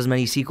that got as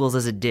many sequels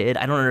as it did.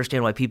 I don't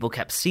understand why people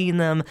kept seeing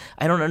them.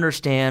 I don't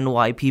understand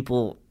why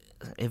people...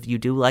 If you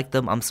do like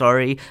them, I'm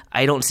sorry,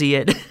 I don't see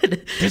it.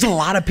 There's a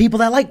lot of people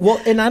that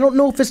and I don't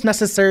know if it's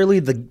necessarily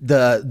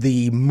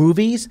the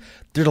movies.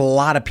 There's a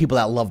lot of people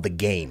that love the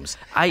games.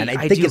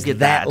 I think it's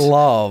that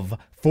love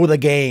for the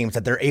games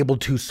that they're able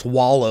to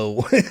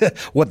swallow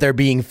what they're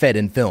being fed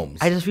in films.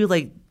 I just feel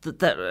like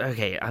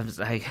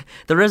the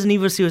Resident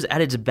Evil series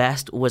at its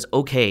best was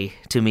okay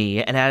to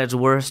me, and at its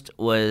worst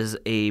was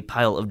a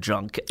pile of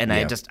junk, and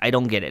I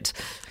don't get it.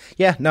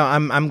 Yeah, no,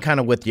 I'm kind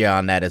of with you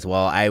on that as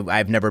well.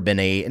 I've never been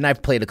and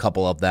I've played a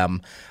couple of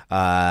them,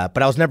 but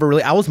I was never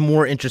really. I was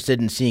more interested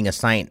in seeing a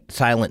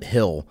Silent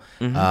Hill,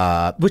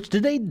 which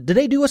did they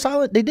do a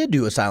Silent? They did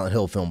do a Silent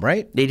Hill film,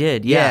 right? They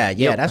did, yeah,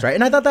 that's right.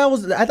 And I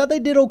thought they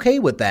did okay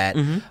with that.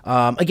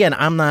 Again,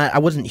 I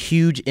wasn't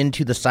huge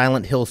into the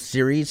Silent Hill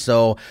series,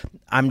 so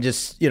I'm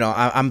just,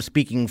 I'm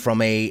speaking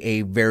from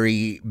a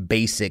very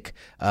basic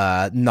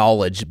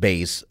knowledge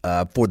base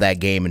for that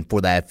game and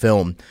for that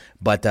film.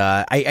 But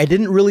I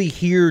didn't really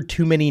hear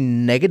too many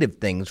negative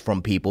things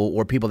from people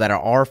or people that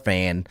are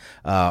fans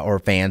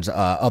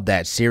of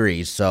that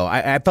series. So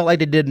I felt like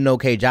they did an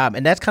okay job.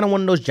 And that's kind of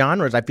one of those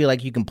genres I feel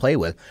like you can play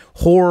with.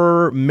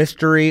 Horror,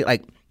 mystery,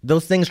 like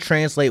those things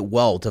translate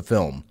well to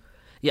film.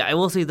 Yeah, I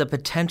will say the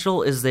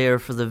potential is there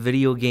for the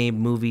video game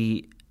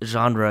movie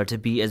genre to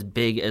be as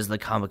big as the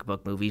comic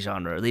book movie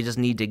genre. They just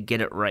need to get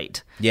it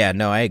right. Yeah,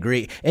 no, I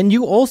agree. And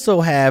you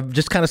also have,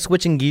 just kind of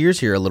switching gears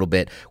here a little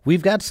bit,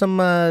 we've got some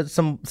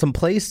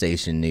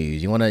PlayStation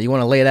news. You want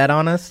to lay that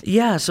on us?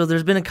 Yeah, so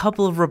there's been a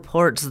couple of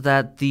reports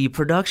that the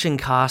production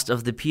cost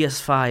of the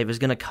PS5 is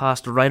going to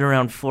cost right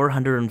around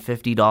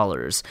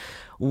 $450,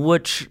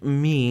 which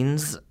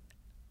means,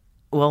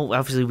 well,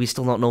 obviously we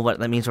still don't know what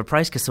that means for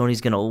price because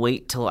Sony's going to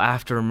wait till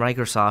after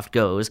Microsoft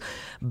goes.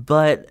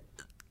 But,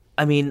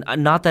 I mean,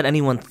 not that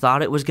anyone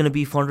thought it was going to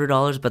be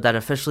 $400, but that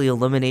officially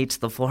eliminates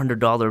the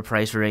 $400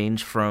 price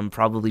range from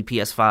probably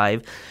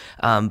PS5.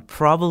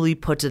 Probably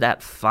puts it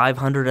at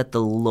 $500 at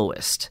the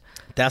lowest.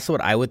 That's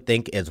what I would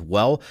think as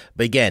well.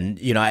 But again,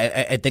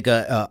 I think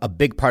a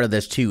big part of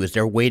this too is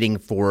they're waiting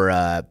for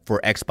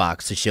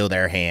Xbox to show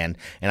their hand,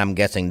 and I'm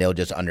guessing they'll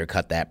just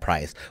undercut that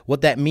price.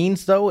 What that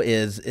means though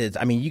is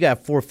I mean, you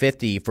got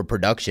 $450 for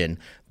production.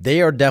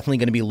 They are definitely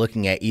going to be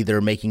looking at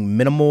either making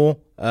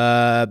minimal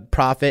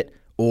profit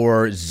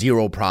or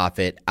zero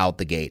profit out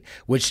the gate,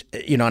 which,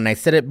 and I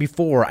said it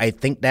before, I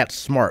think that's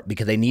smart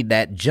because they need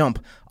that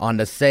jump on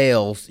the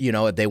sales,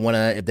 if they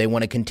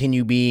want to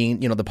continue being,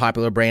 the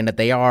popular brand that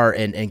they are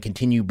and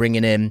continue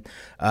bringing in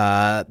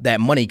that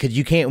money, because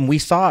you can't, and we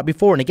saw it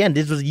before. And again,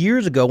 this was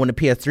years ago when the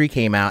PS3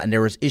 came out and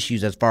there was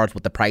issues as far as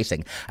with the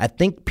pricing. I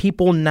think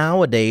people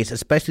nowadays,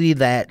 especially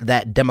that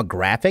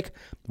demographic,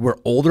 we're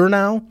older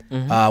now,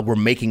 we're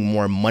making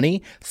more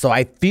money. So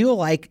I feel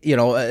like,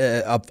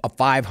 a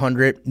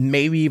 500,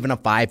 maybe even a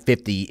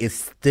 550 is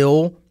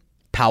still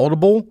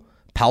palatable.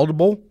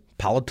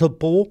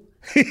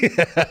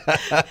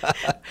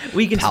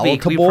 We can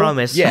speak, we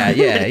promise.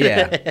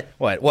 Yeah.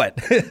 What?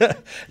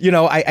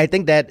 I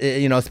think that,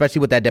 especially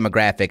with that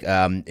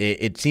demographic,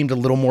 it seems a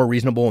little more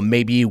reasonable and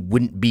maybe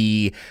wouldn't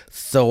be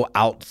so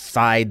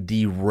outside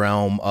the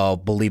realm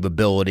of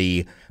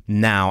believability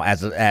now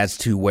as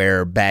to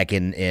where back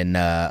in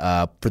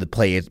for the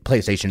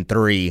PlayStation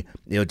 3,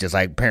 it was just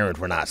like, parents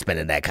were not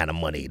spending that kind of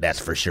money. That's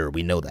for sure.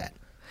 We know that.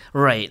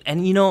 Right.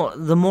 And,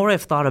 the more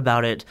I've thought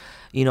about it,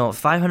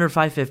 500,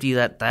 550,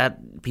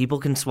 that people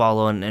can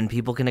swallow and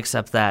people can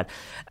accept that.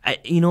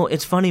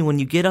 It's funny when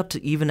you get up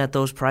to even at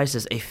those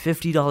prices, a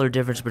 $50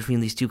 difference between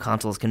these two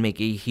consoles can make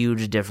a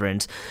huge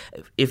difference.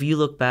 If you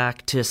look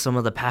back to some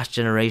of the past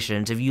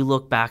generations, if you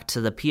look back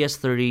to the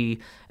PS3,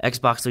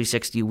 Xbox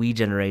 360, Wii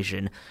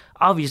generation,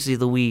 obviously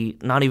the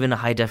Wii, not even a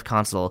high-def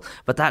console,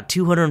 but that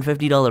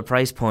 $250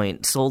 price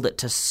point sold it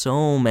to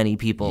so many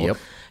people. Yep.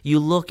 You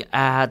look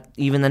at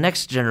even the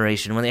next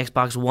generation, when the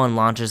Xbox One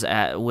launches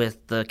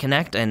with the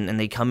Kinect and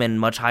they come in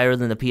much higher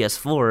than the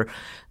PS4,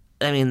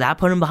 I mean, that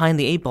put them behind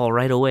the 8-ball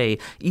right away.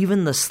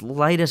 Even the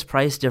slightest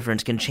price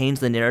difference can change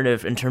the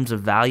narrative in terms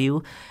of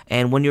value.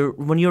 And when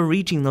you're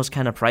reaching those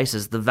kind of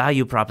prices, the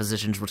value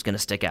proposition is what's going to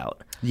stick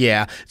out.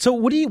 Yeah. So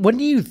when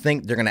do you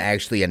think they're going to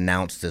actually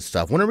announce this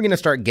stuff? When are we going to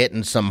start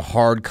getting some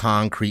hard,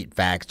 concrete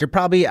facts? They're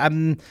probably.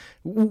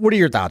 What are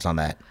your thoughts on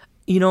that?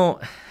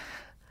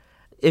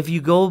 If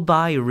you go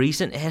by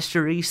recent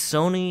history,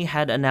 Sony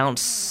had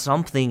announced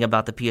something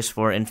about the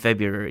PS4 in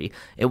February.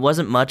 It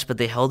wasn't much, but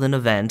they held an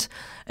event,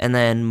 and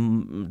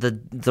then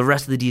the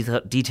rest of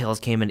the details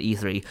came at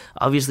E3.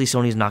 Obviously,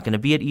 Sony's not going to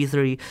be at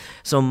E3,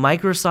 so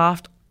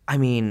Microsoft, I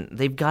mean,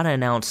 they've got to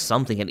announce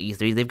something at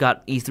E3. They've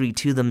got E3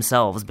 to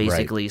themselves,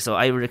 basically. Right. So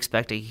I would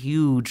expect a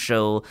huge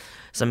show,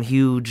 some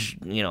huge,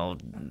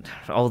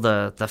 all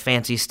the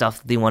fancy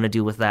stuff they want to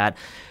do with that.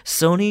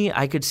 Sony,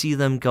 I could see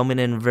them coming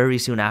in very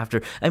soon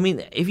after. I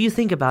mean, if you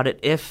think about it,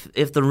 if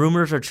the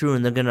rumors are true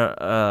and they're going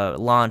to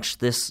launch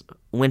this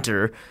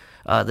winter,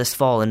 this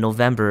fall in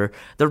November,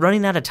 they're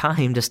running out of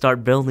time to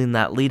start building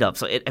that lead up.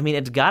 So,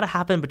 it's got to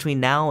happen between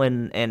now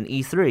and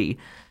E3.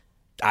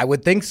 I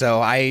would think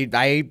so.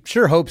 I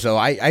sure hope so.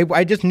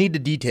 I just need the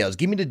details.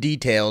 Give me the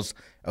details,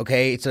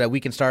 okay, so that we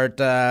can start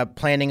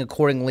planning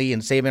accordingly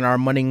and saving our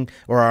money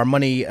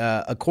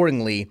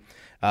accordingly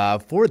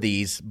for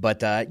these.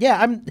 But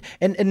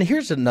and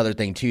here's another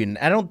thing too. And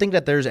I don't think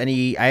that there's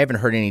any. I haven't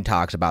heard any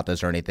talks about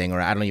this or anything, or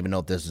I don't even know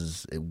if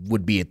this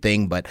would be a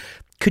thing. But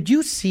could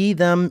you see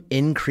them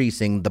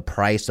increasing the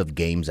price of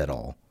games at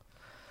all?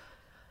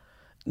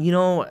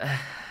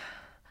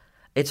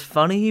 It's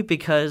funny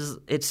because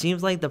it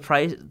seems like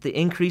the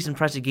increase in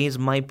price of games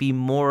might be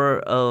more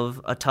of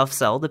a tough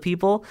sell to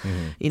people.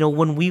 Mm-hmm.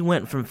 When we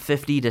went from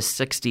 50 to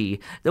 60,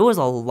 there was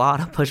a lot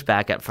of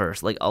pushback at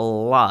first, like a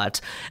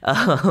lot.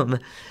 I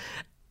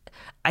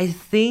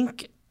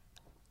think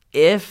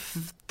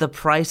if the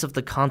price of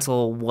the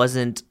console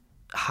wasn't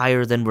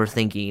higher than we're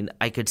thinking,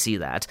 I could see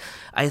that.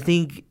 I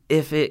think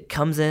if it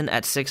comes in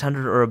at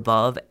 600 or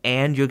above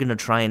and you're going to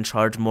try and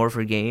charge more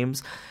for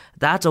games,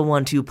 that's a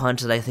 1-2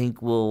 punch that I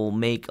think will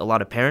make a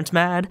lot of parents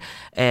mad.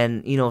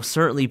 And,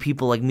 certainly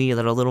people like me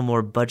that are a little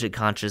more budget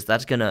conscious,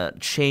 that's going to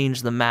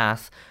change the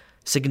math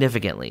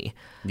significantly.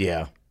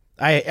 Yeah.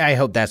 I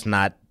hope that's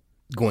not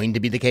going to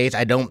be the case.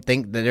 I don't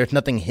think that there's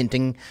nothing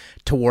hinting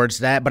towards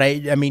that, but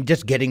I mean,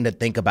 just getting to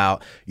think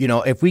about,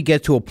 if we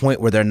get to a point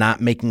where they're not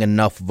making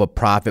enough of a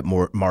profit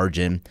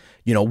margin,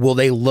 will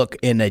they look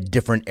in a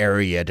different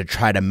area to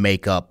try to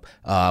make up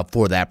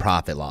for that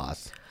profit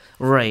loss?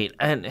 Right.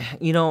 And,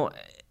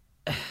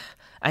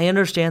 I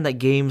understand that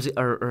games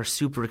are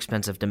super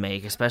expensive to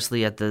make,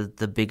 especially at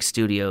the big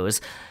studios.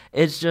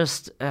 It's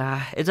just,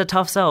 it's a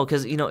tough sell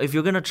because, if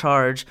you're going to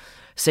charge,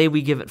 say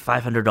we give it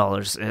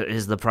 $500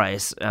 is the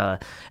price, and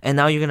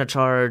now you're going to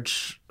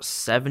charge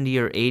 $70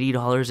 or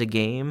 $80 a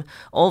game,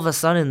 all of a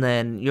sudden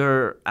then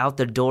you're out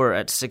the door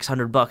at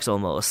 $600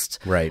 almost.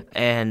 Right.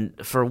 And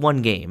for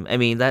one game. I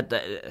mean, that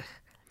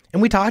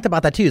and we talked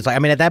about that too. It's like, I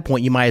mean, at that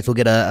point, you might as well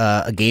get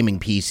a gaming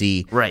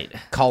PC. Right.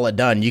 Call it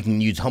done. You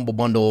can use Humble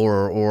Bundle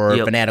or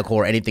Yep. Fanatical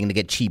or anything to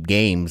get cheap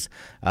games.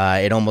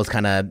 It almost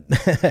kind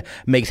of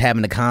makes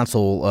having the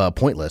console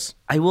pointless.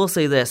 I will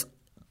say this.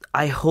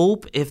 I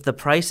hope if the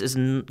price is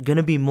going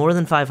to be more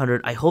than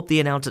 $500, I hope they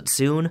announce it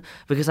soon,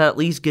 because that at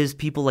least gives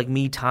people like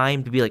me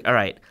time to be like, all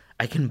right,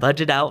 I can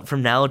budget out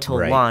from now till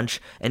Right.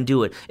 launch and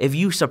do it. If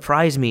you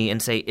surprise me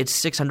and say it's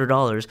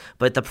 $600,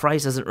 but the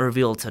price isn't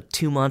revealed to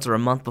 2 months or a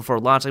month before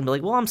launch, I'd be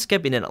like, well, I'm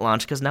skipping it at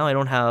launch because now I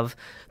don't have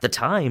the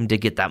time to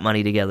get that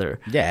money together.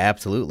 Yeah,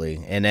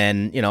 absolutely. And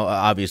then,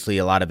 obviously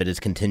a lot of it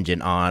is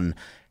contingent on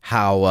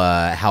how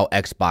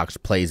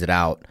Xbox plays it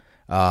out.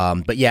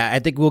 But yeah, I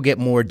think we'll get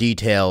more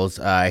details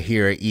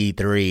here at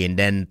E3, and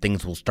then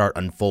things will start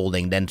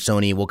unfolding. Then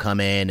Sony will come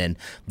in and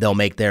they'll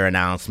make their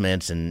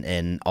announcements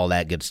and all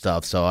that good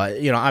stuff. So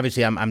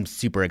obviously I'm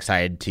super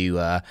excited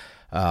to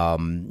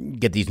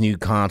get these new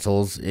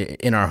consoles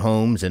in our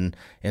homes and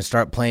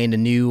start playing the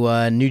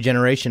new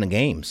generation of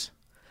games.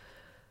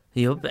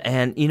 Yep,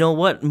 and you know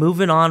what?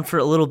 Moving on for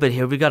a little bit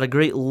here, we got a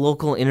great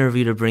local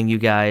interview to bring you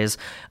guys.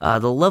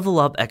 The Level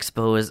Up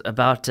Expo is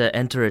about to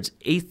enter its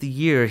 8th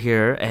year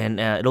here, and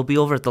it'll be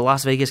over at the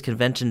Las Vegas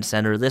Convention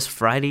Center this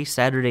Friday,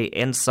 Saturday,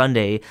 and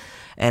Sunday.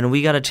 And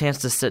we got a chance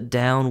to sit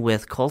down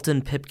with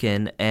Colton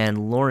Pipkin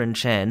and Lauren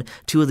Chen,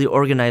 two of the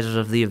organizers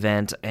of the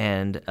event,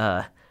 and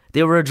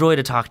they were a joy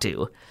to talk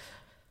to.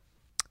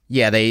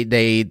 Yeah,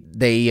 it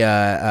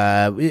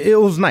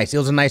was nice. It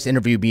was a nice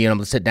interview being able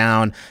to sit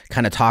down,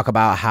 kind of talk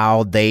about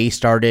how they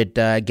started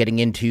getting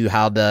into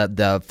how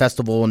the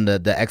festival and the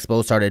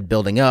expo started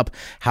building up,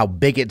 how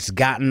big it's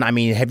gotten. I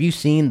mean, have you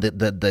seen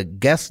the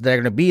guests that are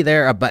going to be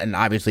there? And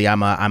obviously,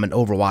 I'm an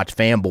Overwatch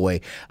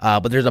fanboy,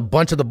 but there's a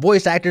bunch of the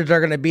voice actors that are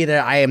going to be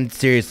there. I am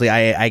seriously,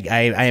 I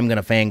am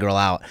going to fangirl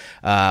out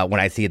when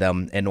I see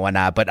them and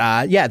whatnot. But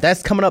yeah,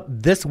 that's coming up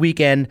this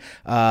weekend.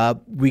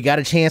 We got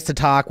a chance to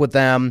talk with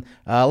them.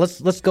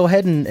 Let's go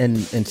ahead and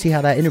see how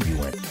that interview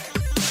went.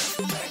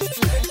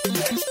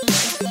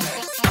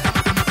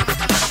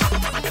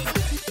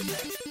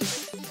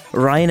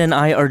 Ryan and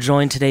I are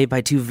joined today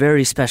by two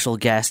very special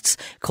guests,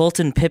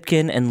 Colton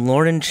Pipkin and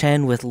Lauren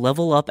Chen with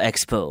Level Up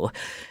Expo.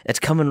 It's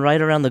coming right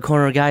around the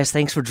corner, guys.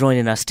 Thanks for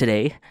joining us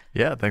today.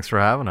 Yeah, thanks for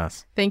having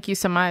us. Thank you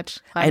so much.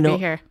 Glad to be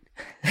here.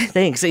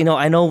 Thanks.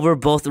 I know we're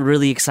both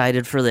really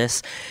excited for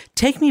this.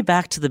 Take me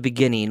back to the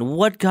beginning.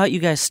 What got you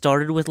guys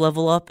started with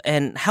Level Up,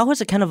 and how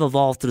has it kind of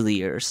evolved through the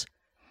years?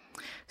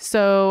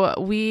 So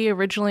we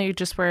originally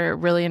just were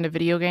really into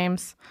video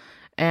games,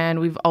 and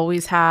we've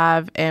always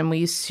have, and we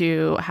used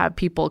to have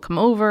people come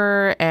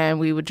over and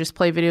we would just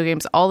play video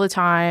games all the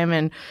time.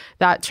 And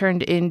that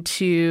turned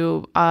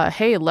into,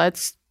 hey,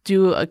 let's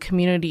do a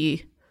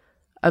community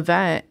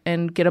event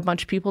and get a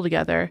bunch of people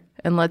together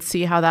and let's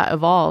see how that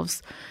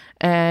evolves.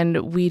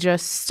 And we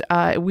just,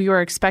 we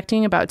were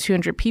expecting about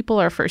 200 people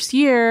our first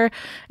year,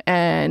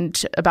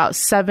 and about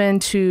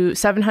 700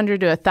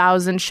 to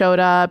 1,000 showed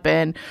up.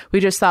 And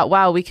we just thought,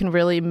 wow, we can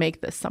really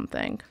make this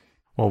something.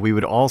 Well, we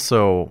would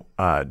also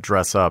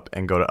dress up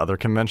and go to other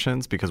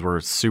conventions because we're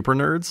super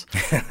nerds.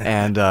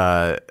 And,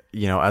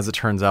 as it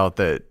turns out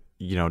that,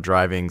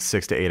 driving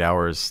 6 to 8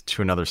 hours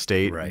to another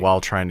state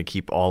while trying to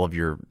keep all of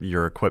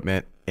your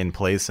equipment in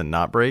place and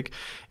not break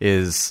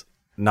is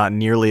not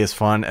nearly as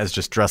fun as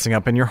just dressing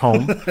up in your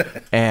home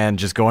and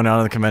just going out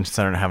to the convention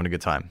center and having a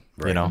good time,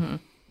 Mm-hmm.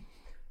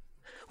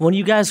 When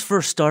you guys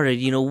first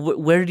started,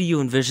 where do you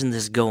envision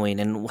this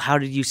going, and how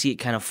did you see it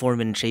kind of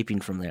forming and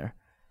shaping from there?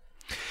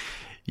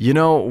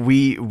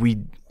 We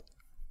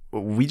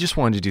just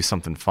wanted to do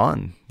something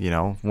fun.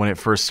 When it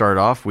first started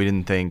off, we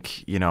didn't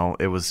think,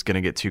 it was going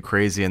to get too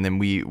crazy. And then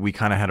we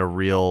kind of had a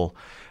real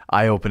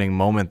eye-opening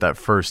moment that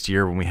first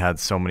year when we had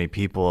so many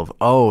people of,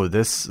 oh,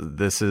 this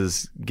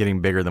is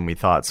getting bigger than we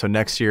thought. So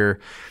next year,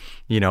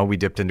 we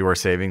dipped into our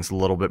savings a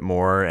little bit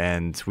more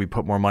and we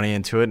put more money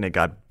into it, and it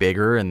got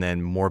bigger, and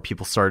then more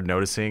people started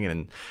noticing.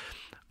 And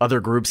other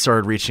groups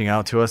started reaching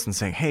out to us and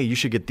saying, hey, you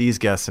should get these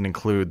guests and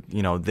include,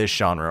 this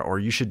genre, or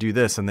you should do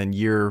this. And then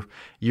year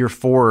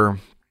 4,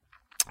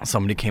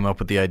 somebody came up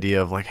with the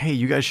idea of like, hey,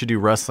 you guys should do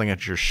wrestling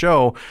at your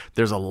show.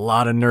 There's a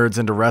lot of nerds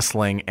into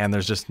wrestling, and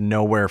there's just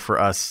nowhere for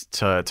us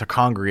to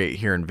congregate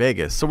here in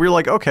Vegas. So we were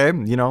like, okay,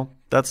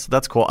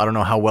 that's cool. I don't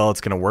know how well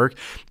it's going to work.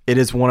 It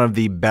is one of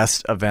the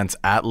best events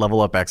at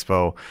Level Up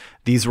Expo.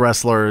 These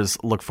wrestlers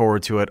look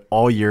forward to it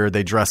all year.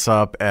 They dress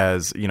up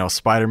as,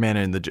 Spider-Man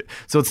and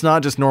so it's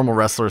not just normal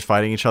wrestlers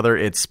fighting each other.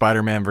 It's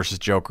Spider-Man versus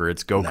Joker.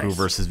 It's Goku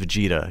versus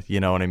Vegeta. You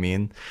know what I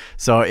mean?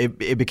 So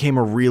it became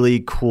a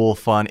really cool,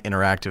 fun,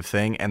 interactive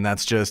thing. And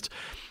that's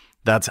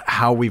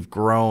how we've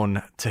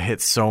grown to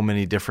hit so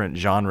many different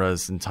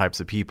genres and types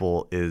of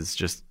people, is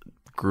just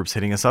groups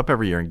hitting us up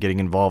every year and getting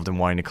involved and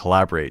wanting to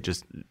collaborate,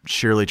 just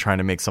sheerly trying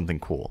to make something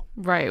cool.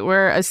 Right.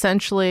 We're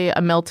essentially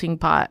a melting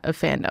pot of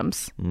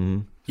fandoms.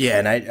 Mm-hmm. Yeah,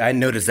 and I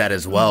noticed that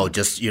as well.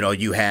 Just,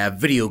 you have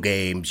video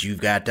games, you've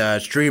got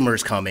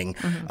streamers coming,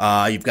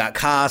 you've got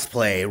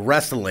cosplay,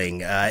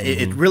 wrestling.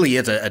 It really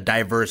is a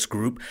diverse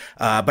group.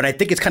 But I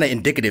think it's kind of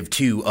indicative,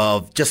 too,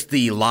 of just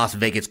the Las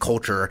Vegas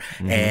culture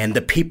and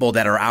the people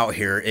that are out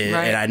here.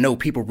 And I know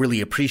people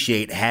really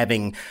appreciate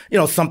having,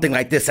 something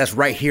like this that's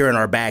right here in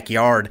our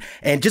backyard.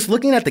 And just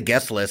looking at the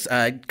guest list,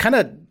 kind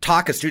of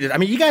talk us through this. I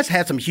mean, you guys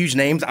had some huge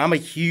names. I'm a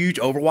huge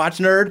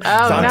Overwatch nerd, so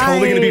I'm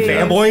totally going to be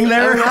fanboying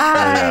there.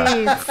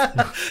 Right.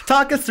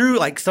 Talk us through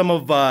like some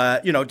of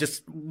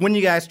just when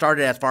you guys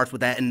started as far as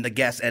with that and the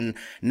guests, and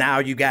now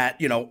you got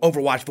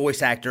Overwatch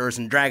voice actors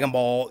and Dragon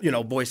Ball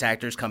voice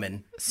actors come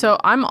in. So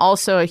I'm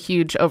also a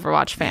huge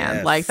Overwatch fan.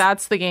 Yes. Like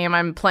that's the game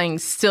I'm playing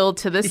still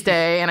to this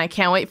day, and I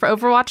can't wait for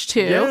Overwatch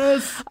 2.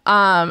 Yes.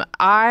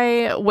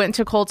 I went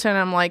to Colton.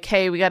 I'm like,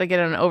 hey, we got to get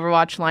an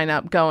Overwatch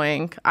lineup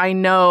going. I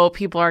know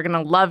people are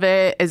gonna love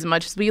it as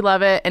much as we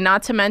love it, and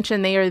not to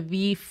mention they are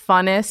the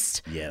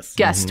funnest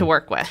guests to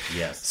work with.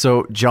 Yes.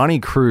 So Johnny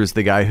Cruz,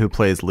 the guy who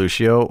plays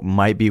Lucio,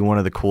 might be one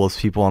of the coolest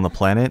people on the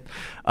planet.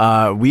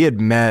 We had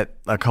met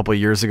a couple of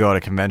years ago at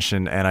a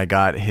convention, and I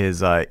got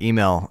his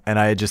email, and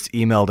I had just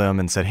emailed him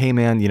and said, hey,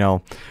 man,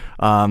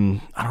 I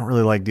don't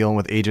really like dealing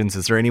with agents.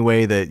 Is there any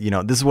way that,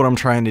 this is what I'm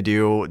trying to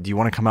do. Do you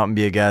want to come out and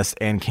be a guest?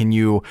 And can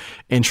you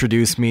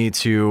introduce me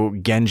to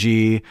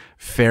Genji,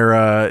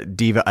 Farah,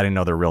 Diva? I didn't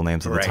know their real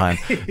names at the time,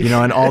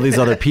 and all these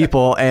other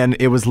people. And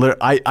it was,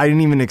 I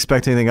didn't even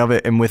expect anything of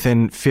it. And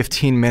within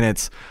 15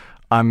 minutes,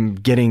 I'm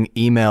getting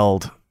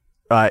emailed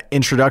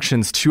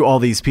introductions to all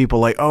these people,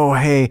 like, oh,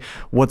 hey,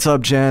 what's up,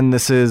 Jen?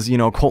 This is,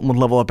 Colton with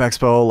Level Up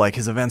Expo. Like,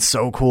 his event's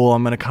so cool.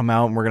 I'm going to come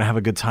out and we're going to have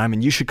a good time,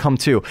 and you should come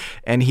too.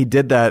 And he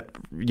did that,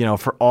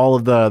 for all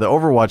of the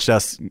Overwatch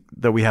desks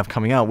that we have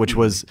coming out, which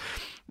was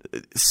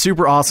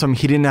super awesome.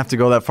 He didn't have to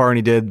go that far, and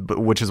he did,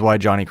 which is why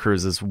Johnny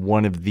Cruz is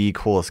one of the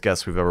coolest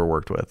guests we've ever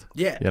worked with.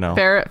 Yeah.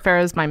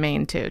 Farrah's my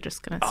main too,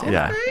 just going to say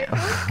that.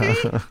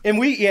 Okay. And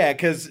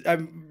because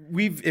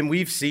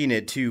we've seen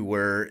it too,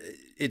 where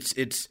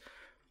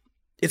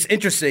it's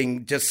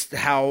interesting just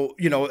how,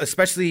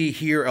 especially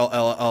here,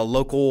 a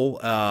local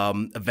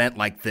event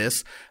like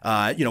this,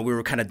 we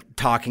were kind of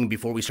talking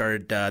before we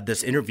started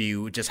this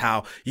interview, just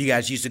how you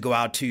guys used to go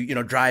out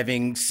to,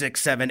 driving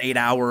 6, 7, 8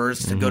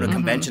 hours to go to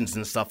conventions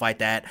and stuff like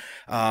that.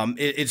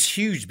 It's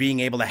huge being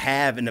able to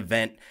have an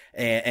event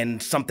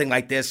and something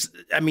like this.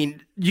 I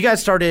mean, you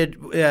guys started,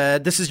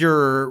 this is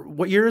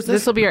what year is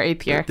this? This will be our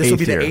 8th year. This will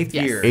be the 8th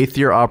year. 8th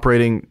year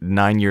operating,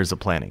 9 years of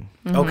planning.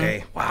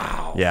 Okay.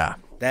 Wow. Yeah.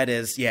 That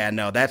is,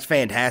 that's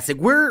fantastic.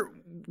 Where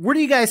do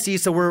you guys see?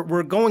 So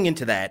we're going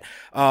into that.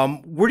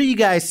 Where do you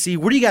guys see?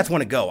 Where do you guys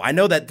want to go? I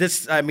know that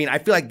this. I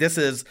feel like this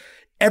is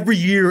every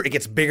year it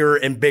gets bigger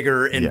and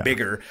bigger and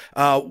bigger.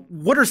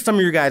 What are some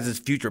of your guys'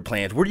 future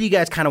plans? Where do you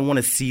guys kind of want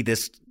to see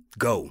this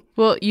go?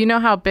 Well, you know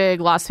how big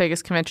Las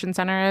Vegas Convention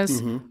Center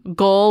is?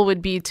 Goal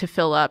would be to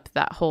fill up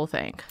that whole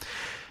thing.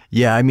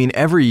 Yeah,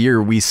 every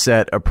year we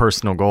set a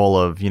personal goal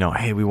of,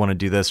 hey, we want to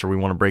do this or we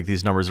want to break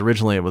these numbers.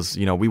 Originally, it was,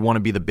 we want to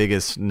be the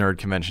biggest nerd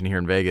convention here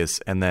in Vegas.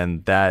 And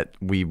then that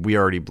we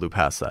already blew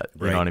past that.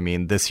 You know what I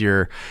mean? This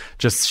year,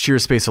 just sheer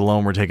space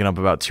alone, we're taking up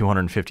about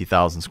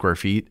 250,000 square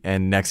feet.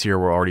 And next year,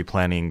 we're already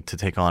planning to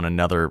take on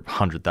another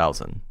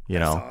 100,000,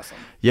 That's awesome.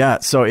 Yeah,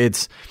 so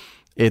it's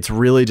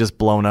really just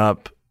blown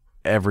up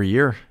every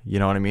year, you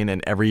know what I mean?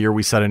 And every year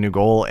we set a new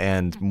goal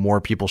and more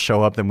people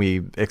show up than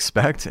we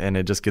expect, and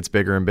it just gets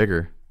bigger and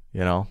bigger.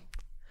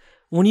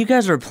 When you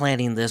guys were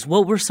planning this,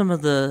 what were some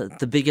of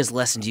the biggest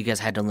lessons you guys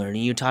had to learn?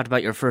 You talked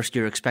about your first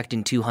year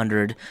expecting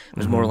 200. It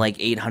was more like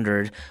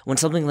 800. When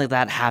something like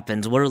that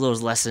happens, what are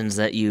those lessons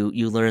that you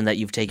learned that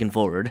you've taken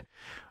forward?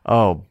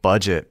 Oh,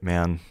 budget,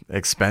 man.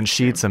 Expense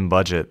sheets and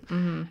budget.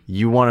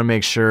 You want to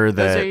make sure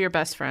that... Those are your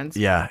best friends.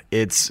 Yeah.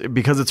 It's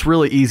because it's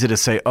really easy to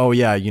say, oh,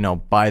 yeah,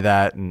 buy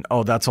that. And,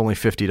 oh, that's only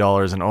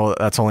 $50. And, oh,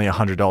 that's only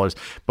 $100.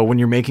 But when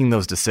you're making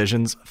those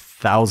decisions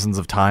thousands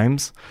of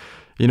times...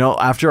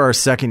 after our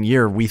second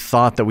year, we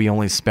thought that we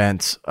only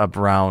spent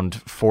around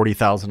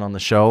 $40,000 on the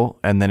show,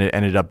 and then it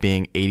ended up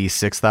being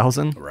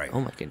 $86,000. Right.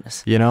 Oh my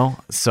goodness.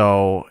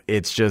 So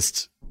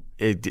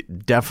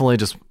it definitely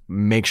just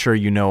make sure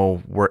you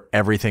know where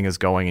everything is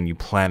going and you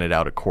plan it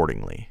out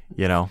accordingly,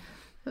 you know?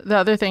 The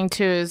other thing,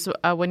 too, is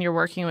when you're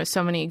working with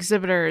so many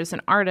exhibitors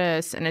and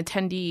artists and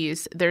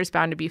attendees, there's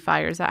bound to be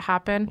fires that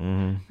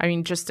happen. I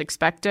mean, just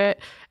expect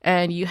it.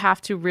 And you have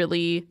to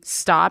really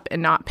stop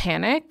and not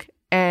panic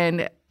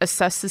and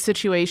assess the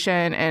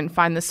situation and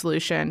find the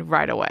solution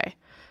right away.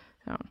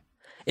 So.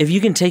 If you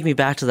can take me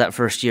back to that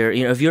first year,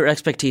 if your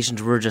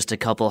expectations were just a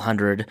couple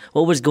hundred,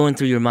 what was going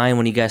through your mind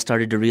when you guys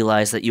started to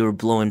realize that you were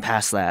blowing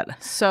past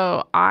that?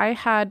 So I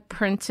had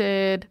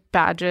printed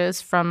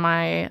badges from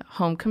my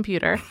home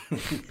computer,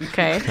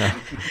 okay?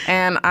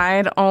 And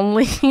I'd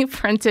only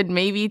printed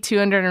maybe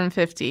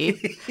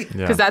 250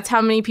 because that's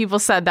how many people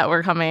said that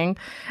were coming.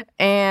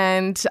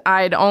 And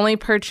I'd only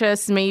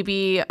purchased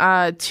maybe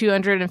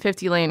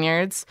 250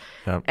 lanyards.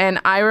 Yep. And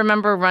I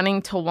remember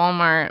running to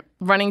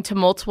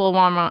multiple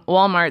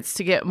Walmarts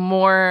to get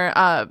more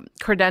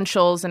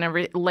credentials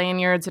and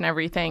lanyards and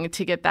everything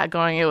to get that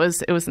going. It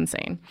was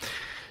insane.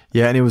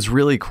 Yeah, and it was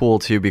really cool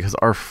too because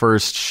our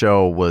first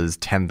show was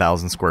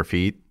 10,000 square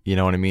feet. You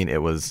know what I mean?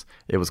 It was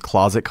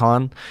Closet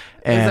Con.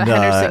 And, it was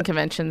at Henderson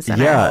Convention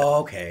Center. Yeah,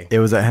 okay. It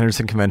was at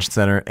Henderson Convention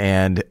Center,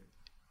 and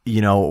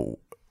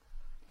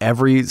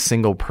every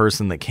single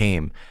person that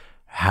came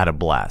had a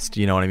blast.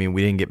 You know what I mean?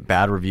 We didn't get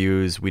bad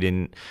reviews. We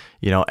didn't,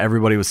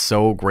 everybody was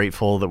so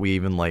grateful that we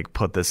even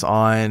put this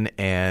on,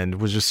 and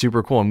was just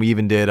super cool. And we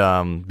even did,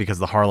 because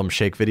the Harlem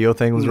Shake video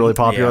thing was really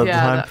popular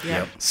at the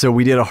time. So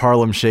we did a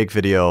Harlem Shake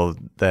video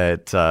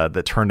that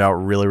turned out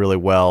really, really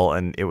well,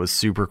 and it was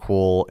super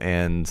cool.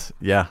 And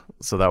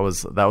so that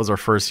was our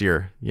first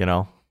year,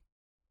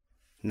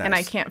 Nice. And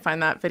I can't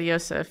find that video,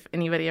 so if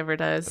anybody ever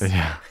does,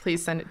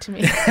 please send it to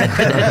me.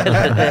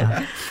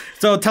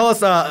 So tell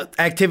us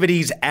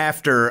activities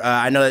after.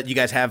 I know that you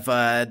guys have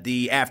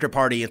the after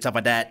party and stuff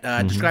like that.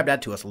 Describe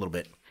that to us a little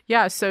bit.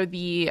 Yeah, so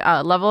the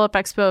Level Up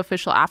Expo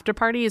official after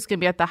party is going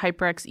to be at the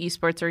HyperX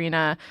Esports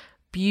Arena.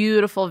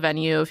 Beautiful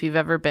venue if you've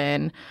ever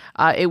been.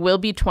 It will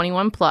be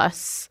 21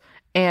 plus.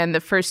 And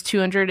the first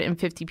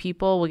 250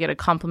 people will get a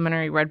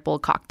complimentary Red Bull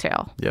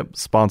cocktail. Yep,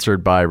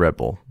 sponsored by Red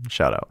Bull.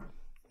 Shout out.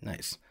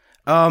 Nice.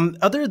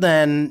 Other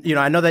than,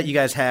 I know that you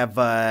guys have,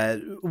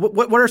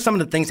 what are some of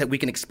the things that we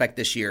can expect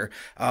this year?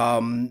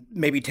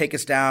 Maybe take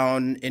us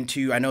down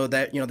into, I know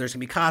that, there's going to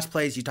be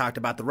cosplays. You talked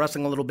about the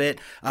wrestling a little bit.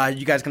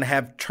 You guys going to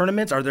have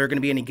tournaments? Are there going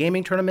to be any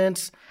gaming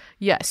tournaments?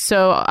 Yes.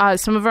 So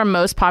some of our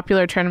most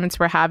popular tournaments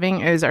we're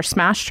having is our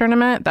Smash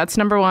tournament. That's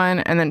number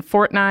one. And then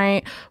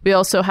Fortnite. We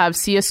also have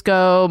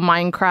CSGO,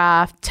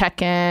 Minecraft,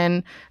 Tekken.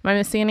 Am I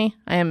missing any?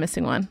 I am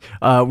missing one.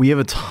 We have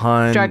a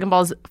ton. Dragon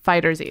Ball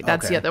Fighter Z.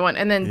 That's the other one.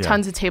 And then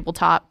tons of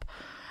tabletop.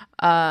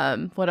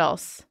 What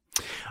else?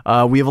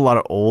 We have a lot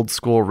of old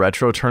school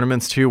retro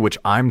tournaments too, which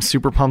I'm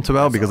super pumped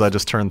about because I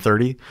just turned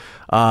 30.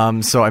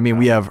 So, I mean,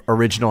 we have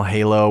original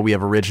Halo, we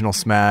have original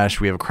Smash,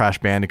 we have a Crash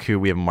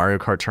Bandicoot, we have a Mario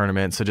Kart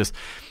tournament. So just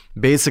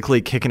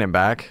basically kicking it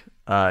back,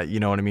 you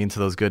know what I mean, to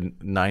those good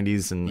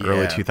 90s and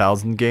early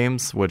 2000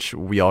 games, which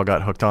we all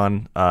got hooked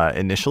on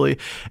initially.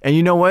 And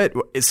you know what?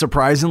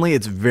 Surprisingly,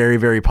 it's very,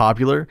 very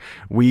popular.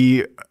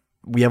 We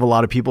have a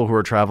lot of people who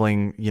are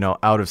traveling,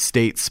 out of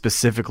state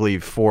specifically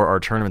for our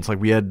tournaments. Like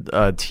we had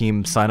a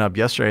team sign up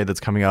yesterday that's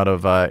coming out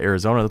of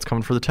Arizona that's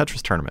coming for the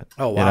Tetris tournament.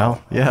 Oh,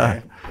 wow. Yeah.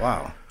 Okay.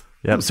 Wow.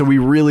 Yeah. So we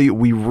really,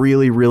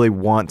 really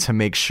want to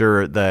make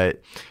sure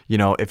that,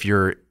 if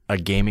you're a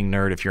gaming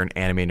nerd, if you're an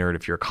anime nerd,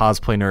 if you're a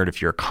cosplay nerd, if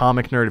you're a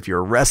comic nerd, if you're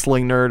a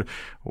wrestling nerd,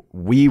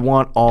 we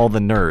want all the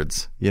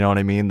nerds. You know what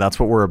I mean? That's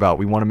what we're about.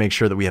 We want to make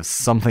sure that we have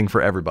something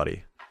for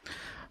everybody.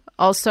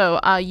 Also,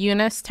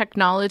 Unis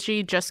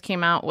Technology just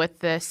came out with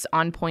this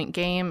On Point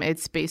game.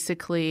 It's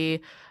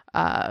basically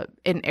an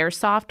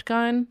airsoft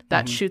gun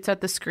that shoots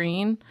at the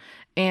screen,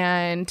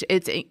 and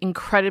it's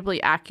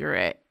incredibly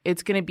accurate.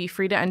 It's going to be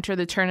free to enter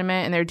the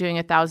tournament, and they're doing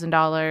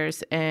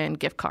 $1,000 in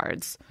gift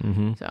cards.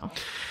 So.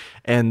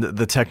 And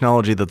the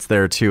technology that's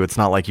there too, it's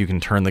not like you can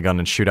turn the gun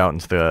and shoot out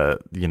into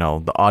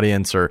the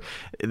audience, or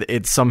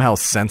it somehow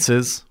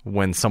senses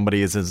when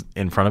somebody is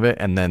in front of it,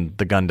 and then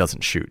the gun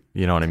doesn't shoot.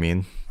 You know what I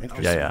mean?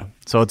 Yeah.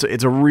 So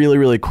it's a really,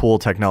 really cool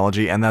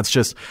technology, and that's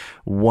just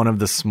one of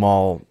the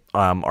small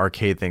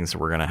arcade things that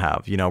we're gonna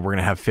have. We're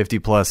gonna have 50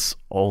 plus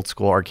old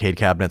school arcade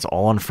cabinets,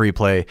 all on free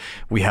play.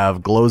 We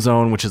have Glow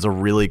Zone, which is a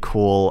really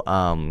cool.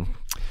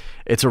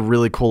 It's a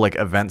really cool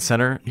event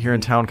center here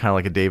in town, kind of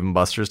like a Dave and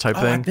Buster's type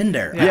thing. I've been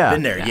there. Yeah. I've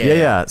been there.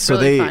 Yeah. So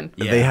really fun.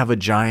 They have a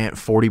giant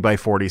 40 by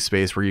 40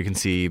 space where you can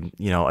see,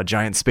 a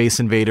giant Space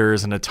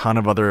Invaders and a ton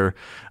of other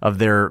of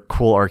their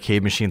cool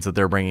arcade machines that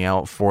they're bringing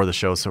out for the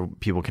show, so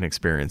people can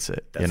experience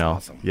it. That's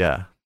awesome.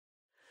 Yeah.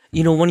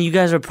 When you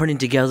guys are putting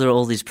together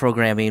all these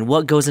programming,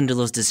 what goes into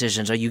those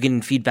decisions? Are you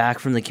getting feedback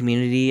from the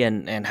community,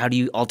 and how do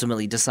you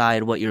ultimately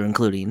decide what you're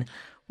including?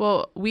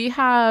 Well, we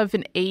have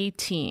an A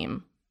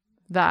team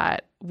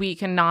that we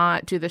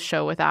cannot do the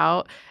show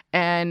without.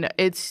 And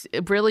it's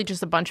really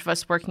just a bunch of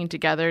us working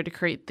together to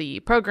create the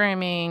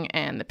programming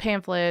and the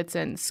pamphlets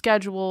and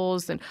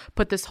schedules and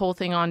put this whole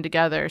thing on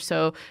together.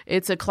 So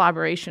it's a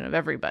collaboration of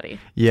everybody.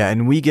 Yeah,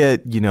 and we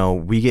get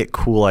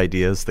cool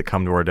ideas that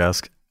come to our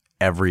desk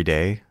every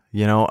day.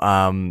 You know,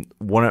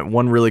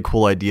 one really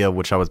cool idea,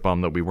 which I was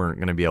bummed that we weren't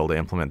going to be able to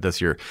implement this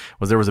year,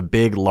 was there was a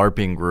big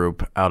LARPing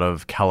group out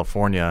of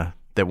California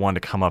that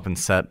wanted to come up and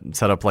set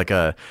up like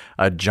a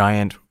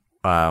giant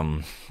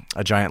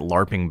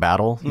LARPing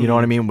battle, you know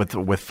what I mean,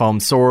 with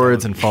foam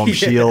swords and foam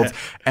shields.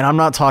 And I'm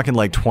not talking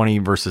like 20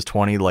 versus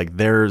 20, like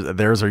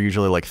theirs are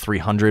usually like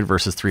 300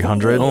 versus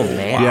 300. Oh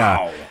man.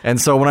 Yeah. And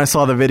so when I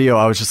saw the video,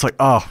 I was just like,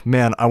 oh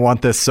man, I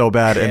want this so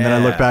bad. And then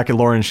I look back at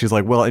Lauren and she's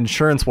like, well,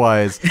 insurance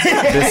wise,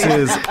 this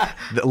is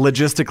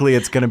logistically,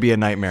 it's going to be a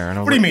nightmare. And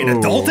I was What do you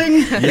mean,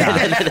 adulting?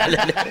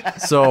 Yeah.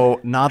 So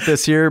not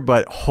this year,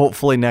 but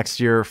hopefully next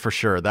year for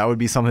sure. That would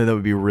be something that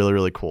would be really,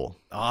 really cool.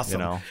 Awesome. You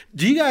know?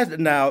 Do you guys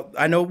now?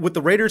 I know with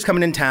the Raiders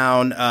coming in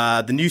town,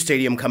 the new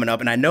stadium coming up,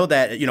 and I know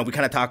that we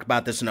kind of talked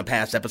about this in a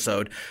past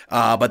episode,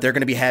 but they're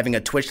going to be having a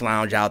Twitch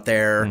lounge out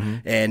there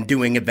and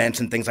doing events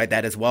and things like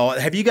that as well.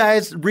 Have you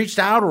guys reached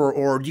out,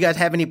 or do you guys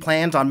have any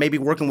plans on maybe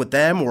working with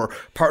them or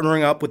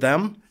partnering up with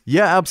them?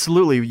 Yeah,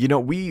 absolutely. You know,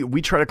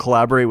 we try to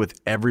collaborate with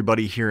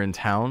everybody here in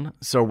town.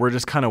 So we're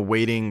just kind of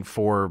waiting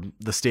for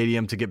the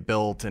stadium to get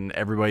built and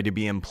everybody to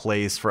be in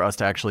place for us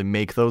to actually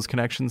make those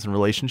connections and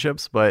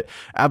relationships. But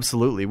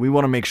absolutely, we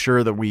want to make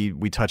sure that we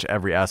touch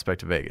every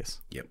aspect of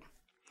Vegas. Yep.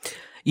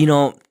 You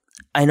know,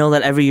 I know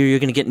that every year you're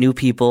going to get new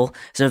people.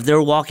 So if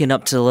they're walking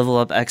up to Level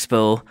Up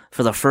Expo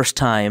for the first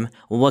time,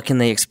 what can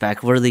they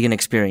expect? What are they going to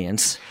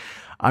experience?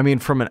 I mean,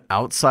 from an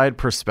outside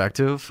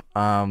perspective,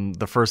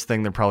 the first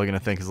thing they're probably going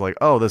to think is like,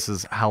 oh, this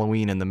is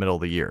Halloween in the middle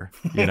of the year,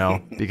 you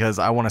know, because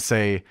I want to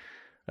say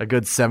a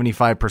good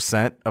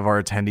 75% of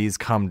our attendees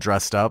come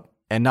dressed up,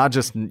 and not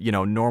just,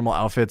 normal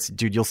outfits.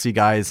 Dude, you'll see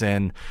guys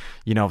in,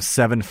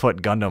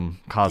 7-foot Gundam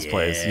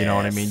cosplays. You know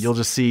what I mean? You'll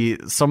just see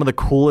some of the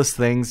coolest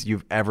things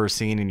you've ever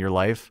seen in your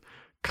life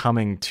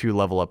coming to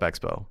Level Up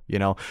Expo,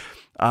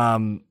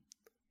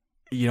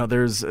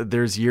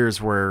 there's years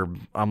where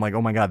I'm like,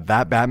 oh my God,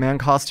 that Batman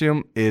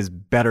costume is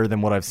better than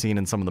what I've seen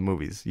in some of the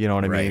movies. You know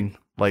what I mean?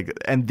 Like,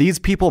 and these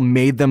people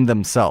made them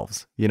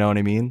themselves. You know what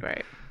I mean?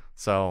 Right.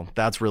 So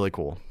that's really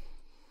cool.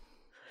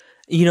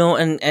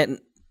 And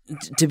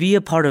to be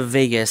a part of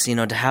Vegas,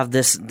 to have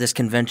this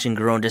convention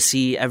grow and to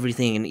see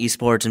everything in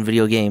esports and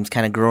video games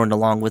kind of growing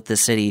along with the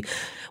city,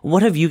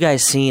 what have you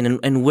guys seen,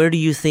 and where do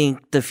you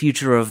think the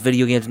future of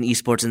video games and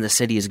esports in the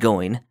city is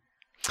going?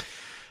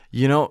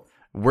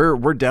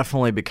 We're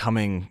definitely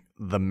becoming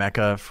the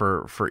mecca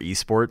for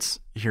esports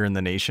here in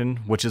the nation,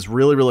 which is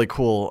really, really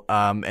cool.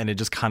 And it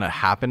just kind of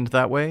happened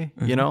that way.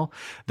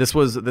 This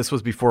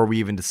was before we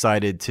even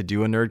decided to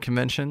do a nerd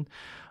convention.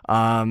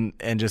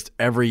 And just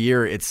every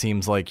year it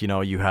seems like, you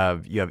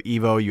have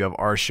Evo, you have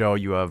our show,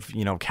 you have,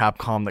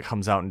 Capcom that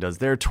comes out and does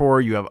their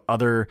tour. You have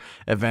other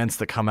events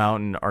that come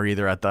out and are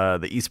either at the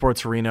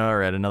esports arena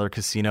or at another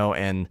casino.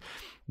 And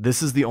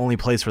this is the only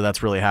place where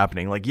that's really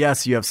happening. Like,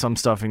 yes, you have some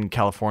stuff in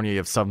California, you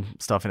have some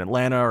stuff in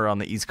Atlanta or on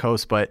the East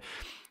Coast, but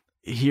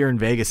here in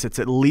Vegas, it's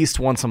at least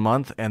once a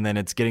month, and then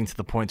it's getting to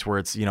the point where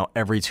it's,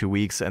 every 2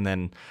 weeks. And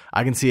then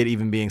I can see it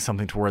even being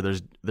something to where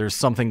there's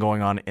something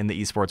going on in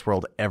the esports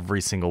world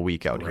every single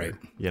week out here.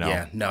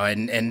 Yeah, no,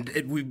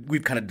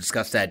 we've kind of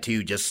discussed that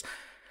too, just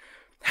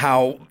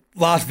how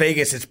Las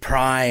Vegas is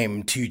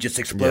primed to just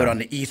explode on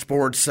the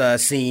esports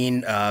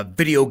scene,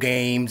 video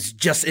games,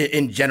 just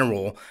in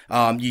general.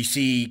 You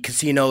see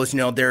casinos,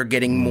 they're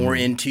getting more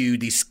into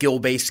these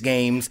skill-based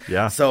games.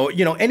 Yeah. So,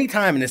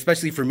 anytime, and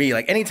especially for me,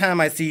 like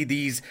anytime I see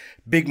these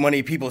big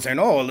money people saying,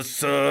 oh, let's,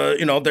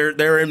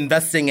 they're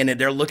investing in it,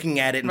 they're looking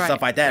at it and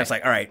stuff like that. It's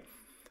like, all right,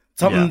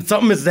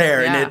 something is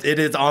there, and it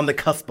is on the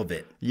cusp of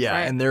it. Yeah,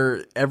 right.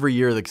 And every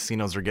year the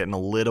casinos are getting a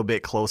little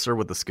bit closer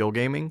with the skill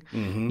gaming.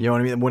 Mm-hmm. You know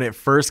what I mean? When it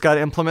first got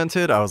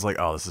implemented, I was like,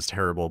 oh, this is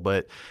terrible.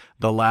 But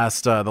the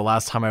last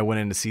time I went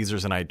into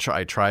Caesars and I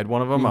tried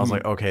one of them, I was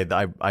like, okay,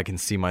 I can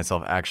see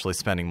myself actually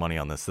spending money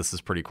on this. This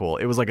is pretty cool.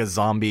 It was like a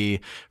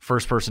zombie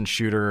first-person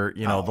shooter.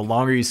 The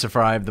longer you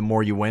survive, the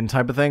more you win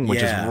type of thing,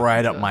 which is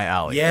right up my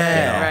alley.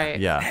 Yeah, right.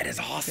 Yeah, that is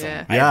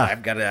awesome. Yeah,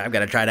 I've got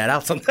to try that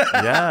out sometime.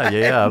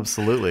 yeah,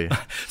 absolutely.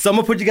 So I'm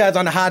gonna put you guys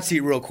on the hot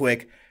seat real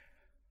quick.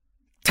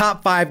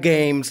 Top 5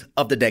 games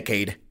of the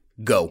decade.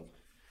 Go.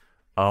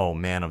 Oh,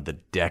 man, of the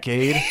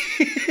decade?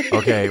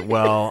 Okay,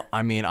 well,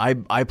 I mean,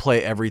 I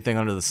play everything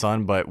under the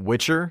sun, but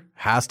Witcher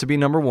has to be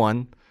number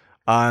 1.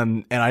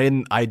 And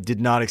I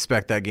did not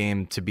expect that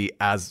game to be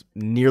as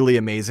nearly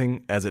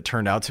amazing as it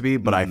turned out to be,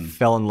 but I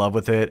fell in love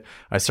with it.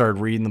 I started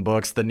reading the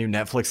books. The new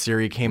Netflix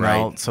series came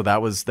out, so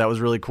that was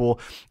really cool.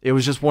 It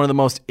was just one of the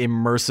most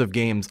immersive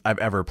games I've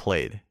ever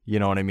played. You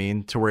know what I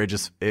mean? To where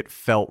it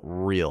felt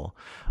real.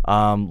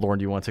 Lauren,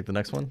 do you want to take the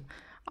next one?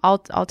 I'll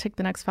take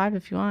the next 5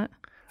 if you want.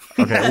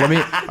 Okay, let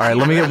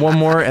me get one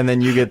more, and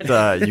then you get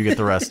the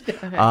rest.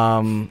 Okay.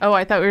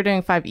 I thought we were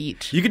doing 5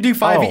 each. You could do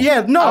 5. Oh.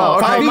 Yeah, no,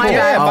 5 each.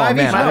 Yeah, 5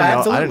 man, each.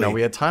 I didn't know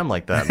we had time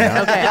like that,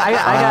 man. Okay, I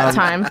got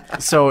time.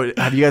 So,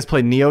 have you guys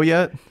played Neo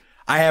yet?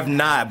 I have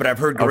not, but I've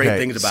heard great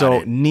things about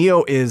it. So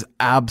Neo is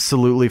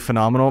absolutely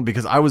phenomenal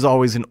because I was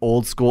always an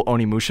old school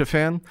Onimusha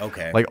fan.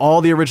 Okay. Like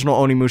all the original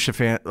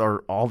Onimusha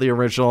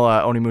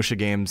Onimusha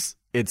games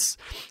it's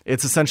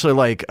essentially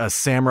like a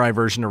samurai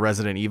version of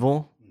Resident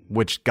Evil,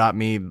 which got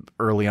me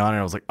early on, and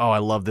I was like, oh, I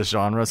love this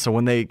genre. So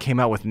when they came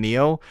out with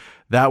Neo,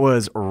 that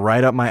was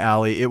right up my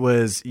alley. It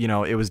was,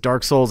 it was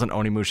Dark Souls and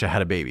Onimusha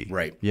had a baby.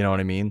 Right. You know what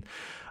I mean?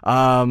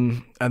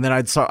 And then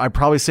I'd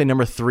probably say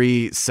number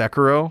 3,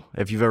 Sekiro,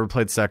 if you've ever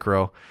played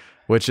Sekiro,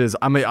 which is,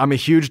 I'm a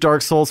huge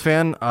Dark Souls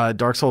fan.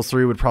 Dark Souls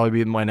 3 would probably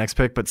be my next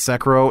pick, but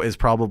Sekiro is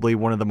probably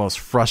one of the most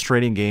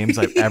frustrating games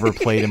I've ever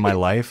played in my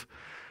life.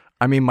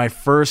 I mean, my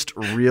first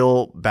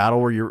real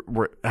battle where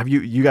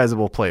you guys have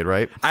both played,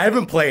 right? I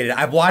haven't played it.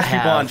 I've watched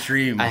people on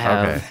stream. I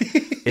have.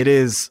 Okay. It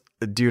is,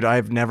 dude,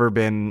 I've never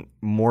been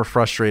more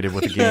frustrated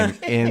with a game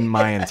in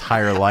my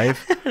entire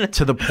life,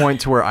 to the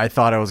point to where I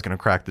thought I was going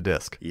to crack the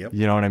disc. Yep.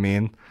 You know what I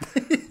mean?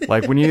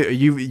 Like when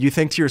you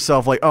think to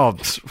yourself like, oh,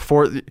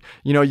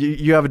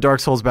 you have a Dark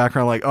Souls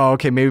background, like, oh,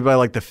 okay, maybe by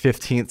like the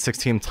 15th,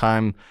 16th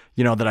time,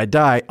 that I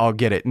die, I'll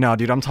get it. No,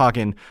 dude, I'm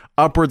talking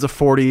upwards of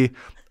 40.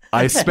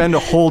 I spend a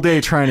whole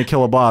day trying to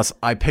kill a boss.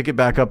 I pick it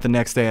back up the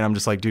next day and I'm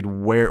just like, dude,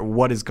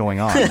 what is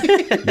going on?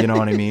 You know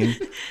what I mean?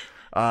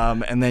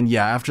 And then,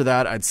 after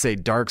that, I'd say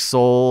Dark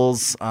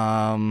Souls.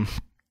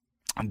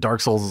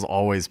 Dark Souls has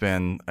always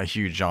been a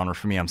huge genre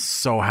for me. I'm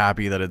so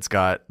happy that it's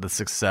got the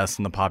success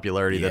and the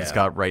popularity that it's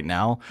got right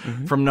now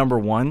from number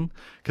 1,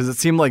 because it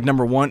seemed like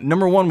number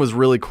one was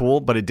really cool,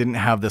 but it didn't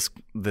have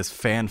this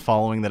fan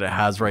following that it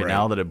has right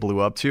now that it blew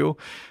up to.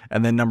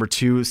 And then number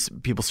 2,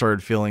 people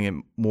started feeling it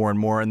more and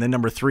more. And then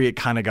number 3, it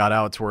kind of got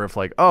out to where if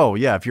like, oh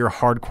yeah, if you're a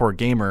hardcore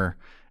gamer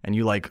and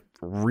you like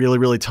really,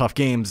 really tough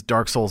games,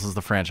 Dark Souls is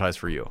the franchise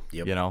for you.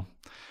 Yep.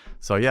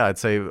 So yeah, I'd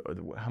say,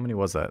 how many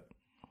was that?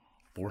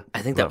 4.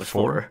 I think that was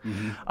 4.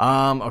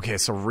 Mm-hmm. Okay,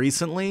 so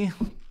recently,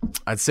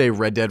 I'd say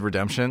Red Dead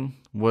Redemption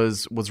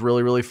was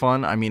really, really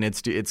fun. I mean,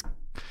 it's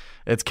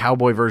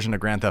cowboy version of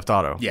Grand Theft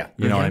Auto. Yeah.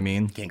 You know what I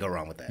mean? Can't go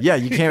wrong with that. Yeah,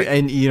 you can't.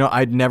 And,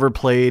 I'd never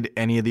played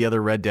any of the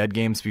other Red Dead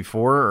games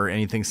before or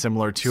anything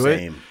similar to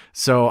it.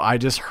 So I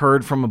just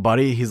heard from a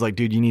buddy. He's like,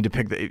 dude, you need to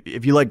pick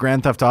if you like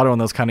Grand Theft Auto and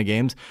those kind of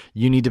games,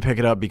 you need to pick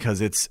it up because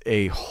it's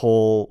a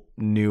whole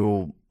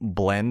new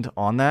blend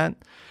on that.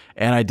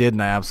 And I did,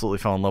 and I absolutely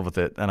fell in love with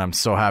it. And I'm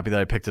so happy that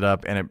I picked it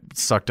up, and it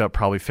sucked up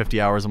probably 50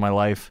 hours of my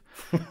life.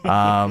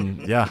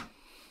 Yeah.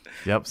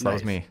 Yep, so that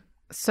was me.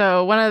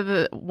 So one of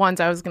the ones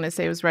I was going to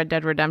say was Red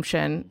Dead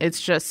Redemption. It's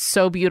just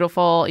so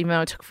beautiful, even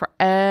though it took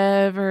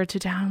forever to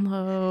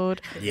download.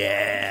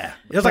 Yeah.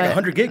 It was like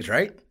 100 gigs,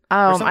 right?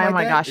 Oh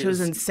my gosh, it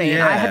was insane.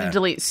 I had to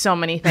delete so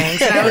many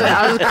things.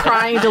 I was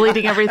crying,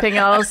 deleting everything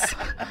else.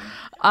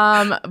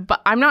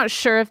 But I'm not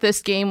sure if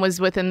this game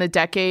was within the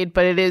decade,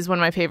 but it is one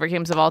of my favorite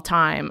games of all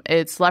time.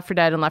 It's Left 4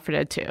 Dead and Left 4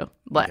 Dead 2.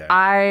 Like,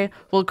 I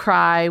will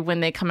cry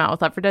when they come out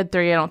with Left 4 Dead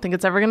 3. I don't think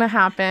it's ever going to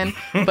happen,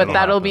 but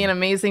that'll be an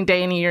amazing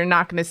day, and you're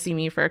not going to see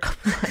me for a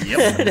couple months.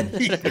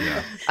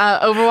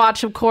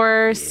 Overwatch, of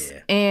course,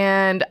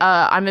 and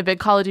I'm a big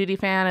Call of Duty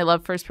fan. I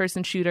love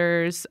first-person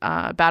shooters,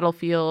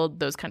 Battlefield,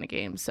 those kind of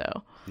games.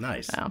 So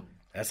nice.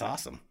 That's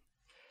awesome.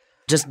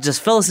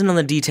 Just fill us in on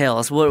the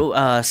details.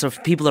 So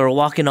if people are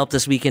walking up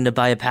this weekend to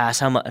buy a pass,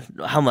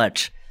 how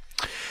much?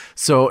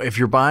 So if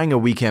you're buying a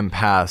weekend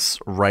pass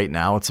right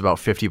now, it's about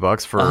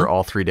 $50 for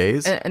all 3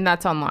 days. And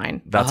that's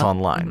online. That's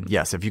online. Mm-hmm.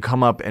 Yes. If you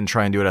come up and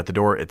try and do it at the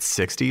door, it's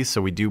 $60. So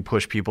we do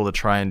push people to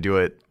try and do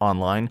it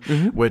online,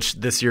 which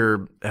this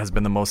year has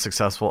been the most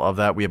successful of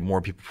that. We have more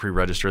people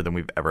pre-register than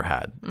we've ever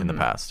had in the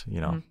past,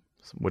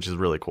 which is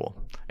really cool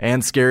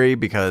and scary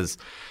because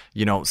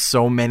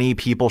so many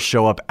people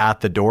show up at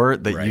the door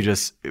that you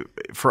just,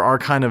 for our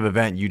kind of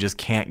event, you just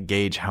can't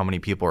gauge how many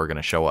people are going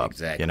to show up,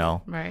 Exactly.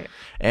 Right.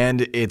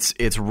 And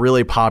it's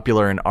really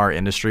popular in our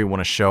industry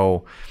when a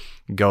show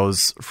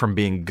goes from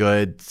being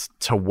good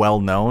to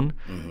well-known,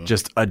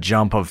 just a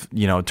jump of,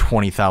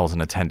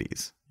 20,000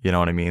 attendees. You know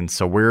what I mean?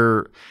 So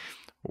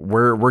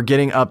we're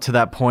getting up to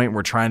that point.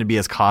 We're trying to be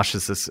as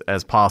cautious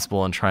as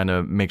possible and trying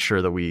to make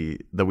sure that we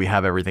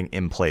have everything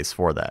in place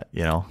for that,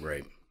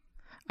 Right.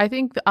 I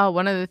think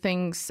one of the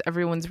things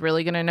everyone's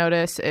really going to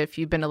notice if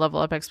you've been to Level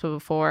Up Expo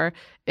before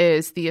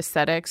is the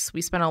aesthetics.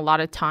 We spent a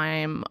lot of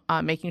time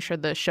making sure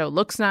the show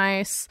looks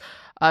nice.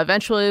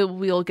 Eventually,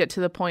 we'll get to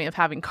the point of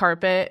having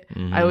carpet.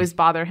 I always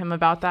bother him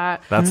about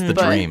that. That's the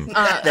dream.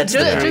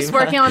 Just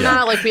working on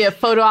that. Like, we have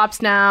photo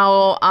ops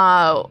now.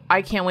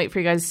 I can't wait for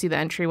you guys to see the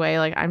entryway.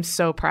 Like, I'm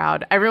so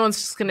proud. Everyone's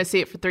just going to see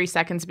it for 3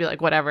 seconds and be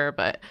like, whatever.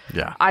 But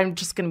I'm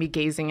just going to be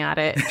gazing at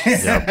it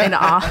in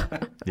awe.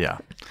 Yeah.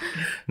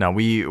 No,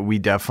 we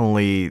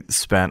definitely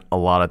spent a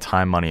lot of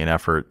time, money, and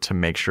effort to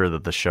make sure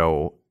that the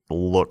show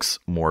looks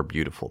more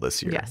beautiful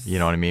this year. Yes. You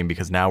know what I mean?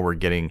 Because now we're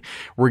getting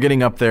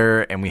up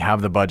there and we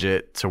have the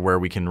budget to where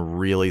we can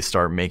really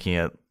start making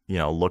it,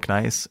 look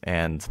nice.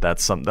 And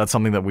that's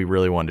something that we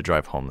really wanted to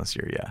drive home this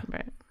year. Yeah.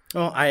 Right.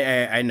 Well,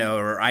 I know,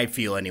 or I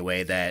feel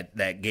anyway, that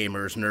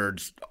gamers,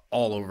 nerds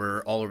all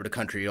over the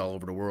country, all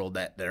over the world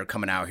that are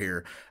coming out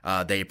here,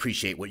 they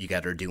appreciate what you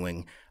guys are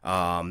doing.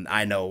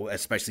 I know,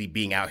 especially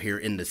being out here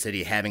in the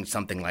city, having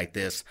something like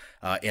this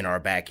in our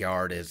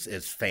backyard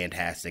is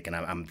fantastic,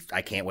 and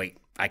I can't wait.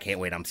 I can't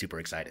wait. I'm super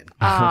excited.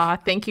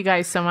 Thank you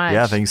guys so much.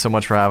 Yeah, thank you so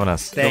much for having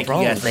us. Thank you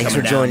guys. Thanks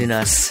for joining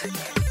us.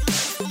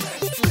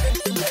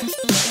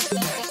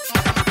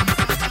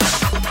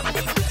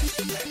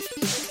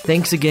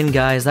 Thanks again,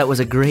 guys. That was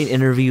a great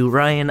interview.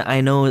 Ryan,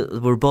 I know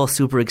we're both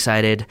super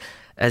excited.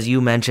 As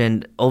you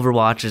mentioned,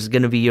 Overwatch is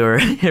going to be your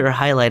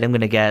highlight, I'm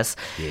going to guess.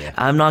 Yeah.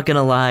 I'm not going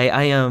to lie.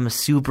 I am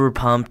super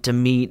pumped to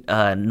meet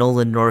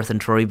Nolan North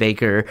and Troy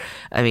Baker.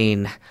 I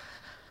mean,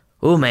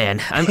 oh, man,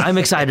 I'm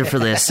excited for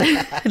this.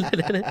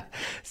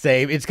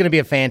 Same. It's going to be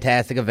a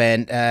fantastic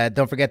event.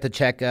 Don't forget to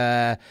check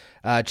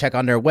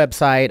on their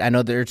website. I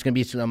know there's going to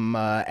be some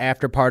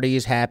after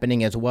parties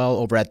happening as well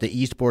over at the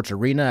Esports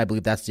Arena. I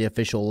believe that's the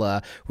official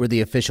where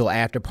the official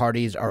after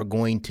parties are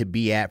going to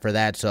be at for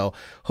that. So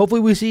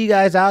hopefully we see you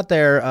guys out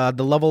there.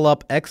 The Level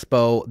Up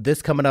Expo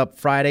this coming up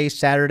Friday,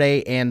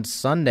 Saturday, and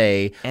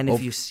Sunday. And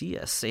if you see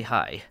us, say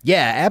hi.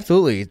 Yeah,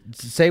 absolutely.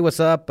 Say what's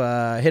up.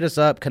 Hit us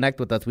up. Connect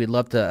with us. We'd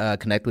love to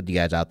connect with you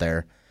guys out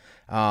there.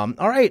 All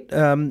right,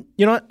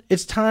 you know what?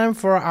 It's time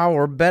for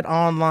our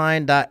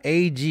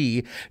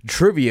BetOnline.ag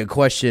trivia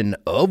question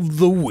of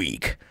the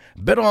week.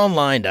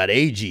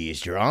 BetOnline.ag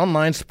is your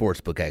online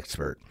sportsbook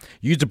expert.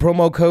 Use the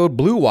promo code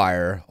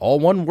BLUEWIRE, all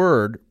one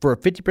word, for a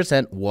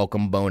 50%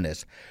 welcome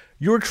bonus.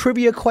 Your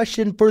trivia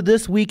question for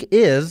this week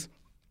is,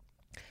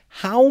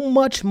 how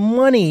much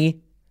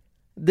money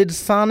did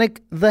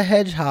Sonic the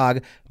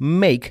Hedgehog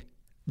make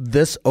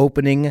this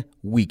opening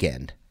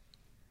weekend?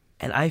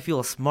 And I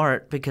feel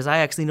smart because I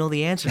actually know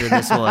the answer to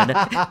this one.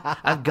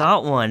 I've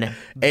got one.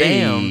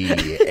 Bam.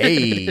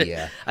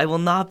 Hey. I will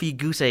not be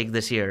goose egg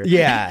this year.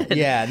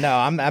 Yeah. No,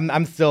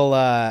 I'm still,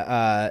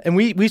 and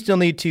we still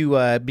need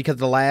to because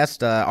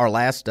our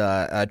last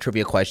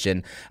trivia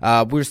question,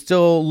 we're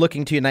still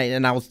looking to unite,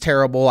 and I was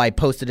terrible. I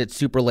posted it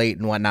super late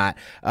and whatnot.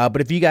 But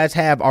if you guys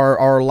have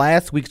our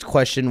last week's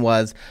question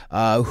was,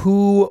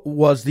 who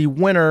was the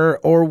winner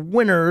or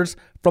winners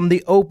from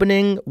the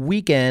opening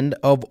weekend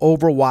of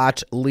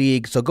Overwatch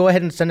League? So go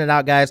ahead and send it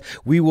out, guys.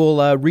 We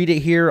will read it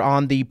here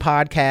on the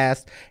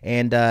podcast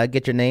and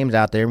get your names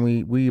out there.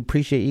 And we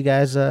appreciate you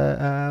guys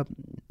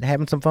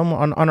having some fun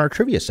on our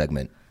trivia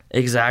segment.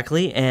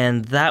 Exactly.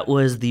 And that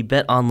was the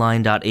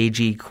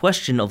BetOnline.ag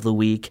question of the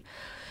week.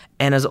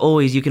 And as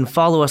always, you can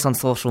follow us on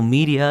social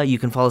media. You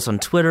can follow us on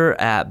Twitter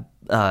at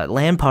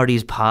LAN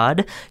Parties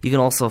Pod. You can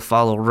also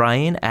follow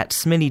Ryan at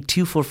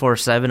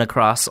Smitty2447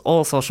 across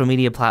all social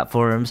media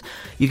platforms.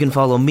 You can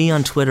follow me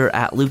on Twitter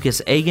at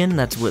Lucas Agan.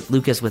 That's with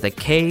Lucas with a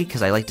K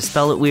because I like to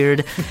spell it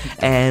weird.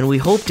 And we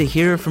hope to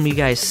hear from you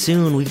guys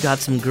soon. We've got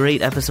some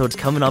great episodes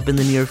coming up in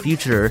the near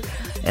future.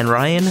 And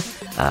Ryan,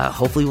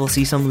 hopefully we'll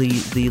see some of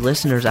the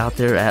listeners out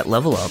there at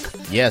Level Up.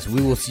 Yes,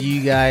 we will see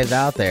you guys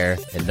out there.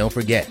 And don't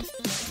forget,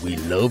 we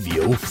love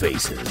your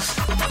faces.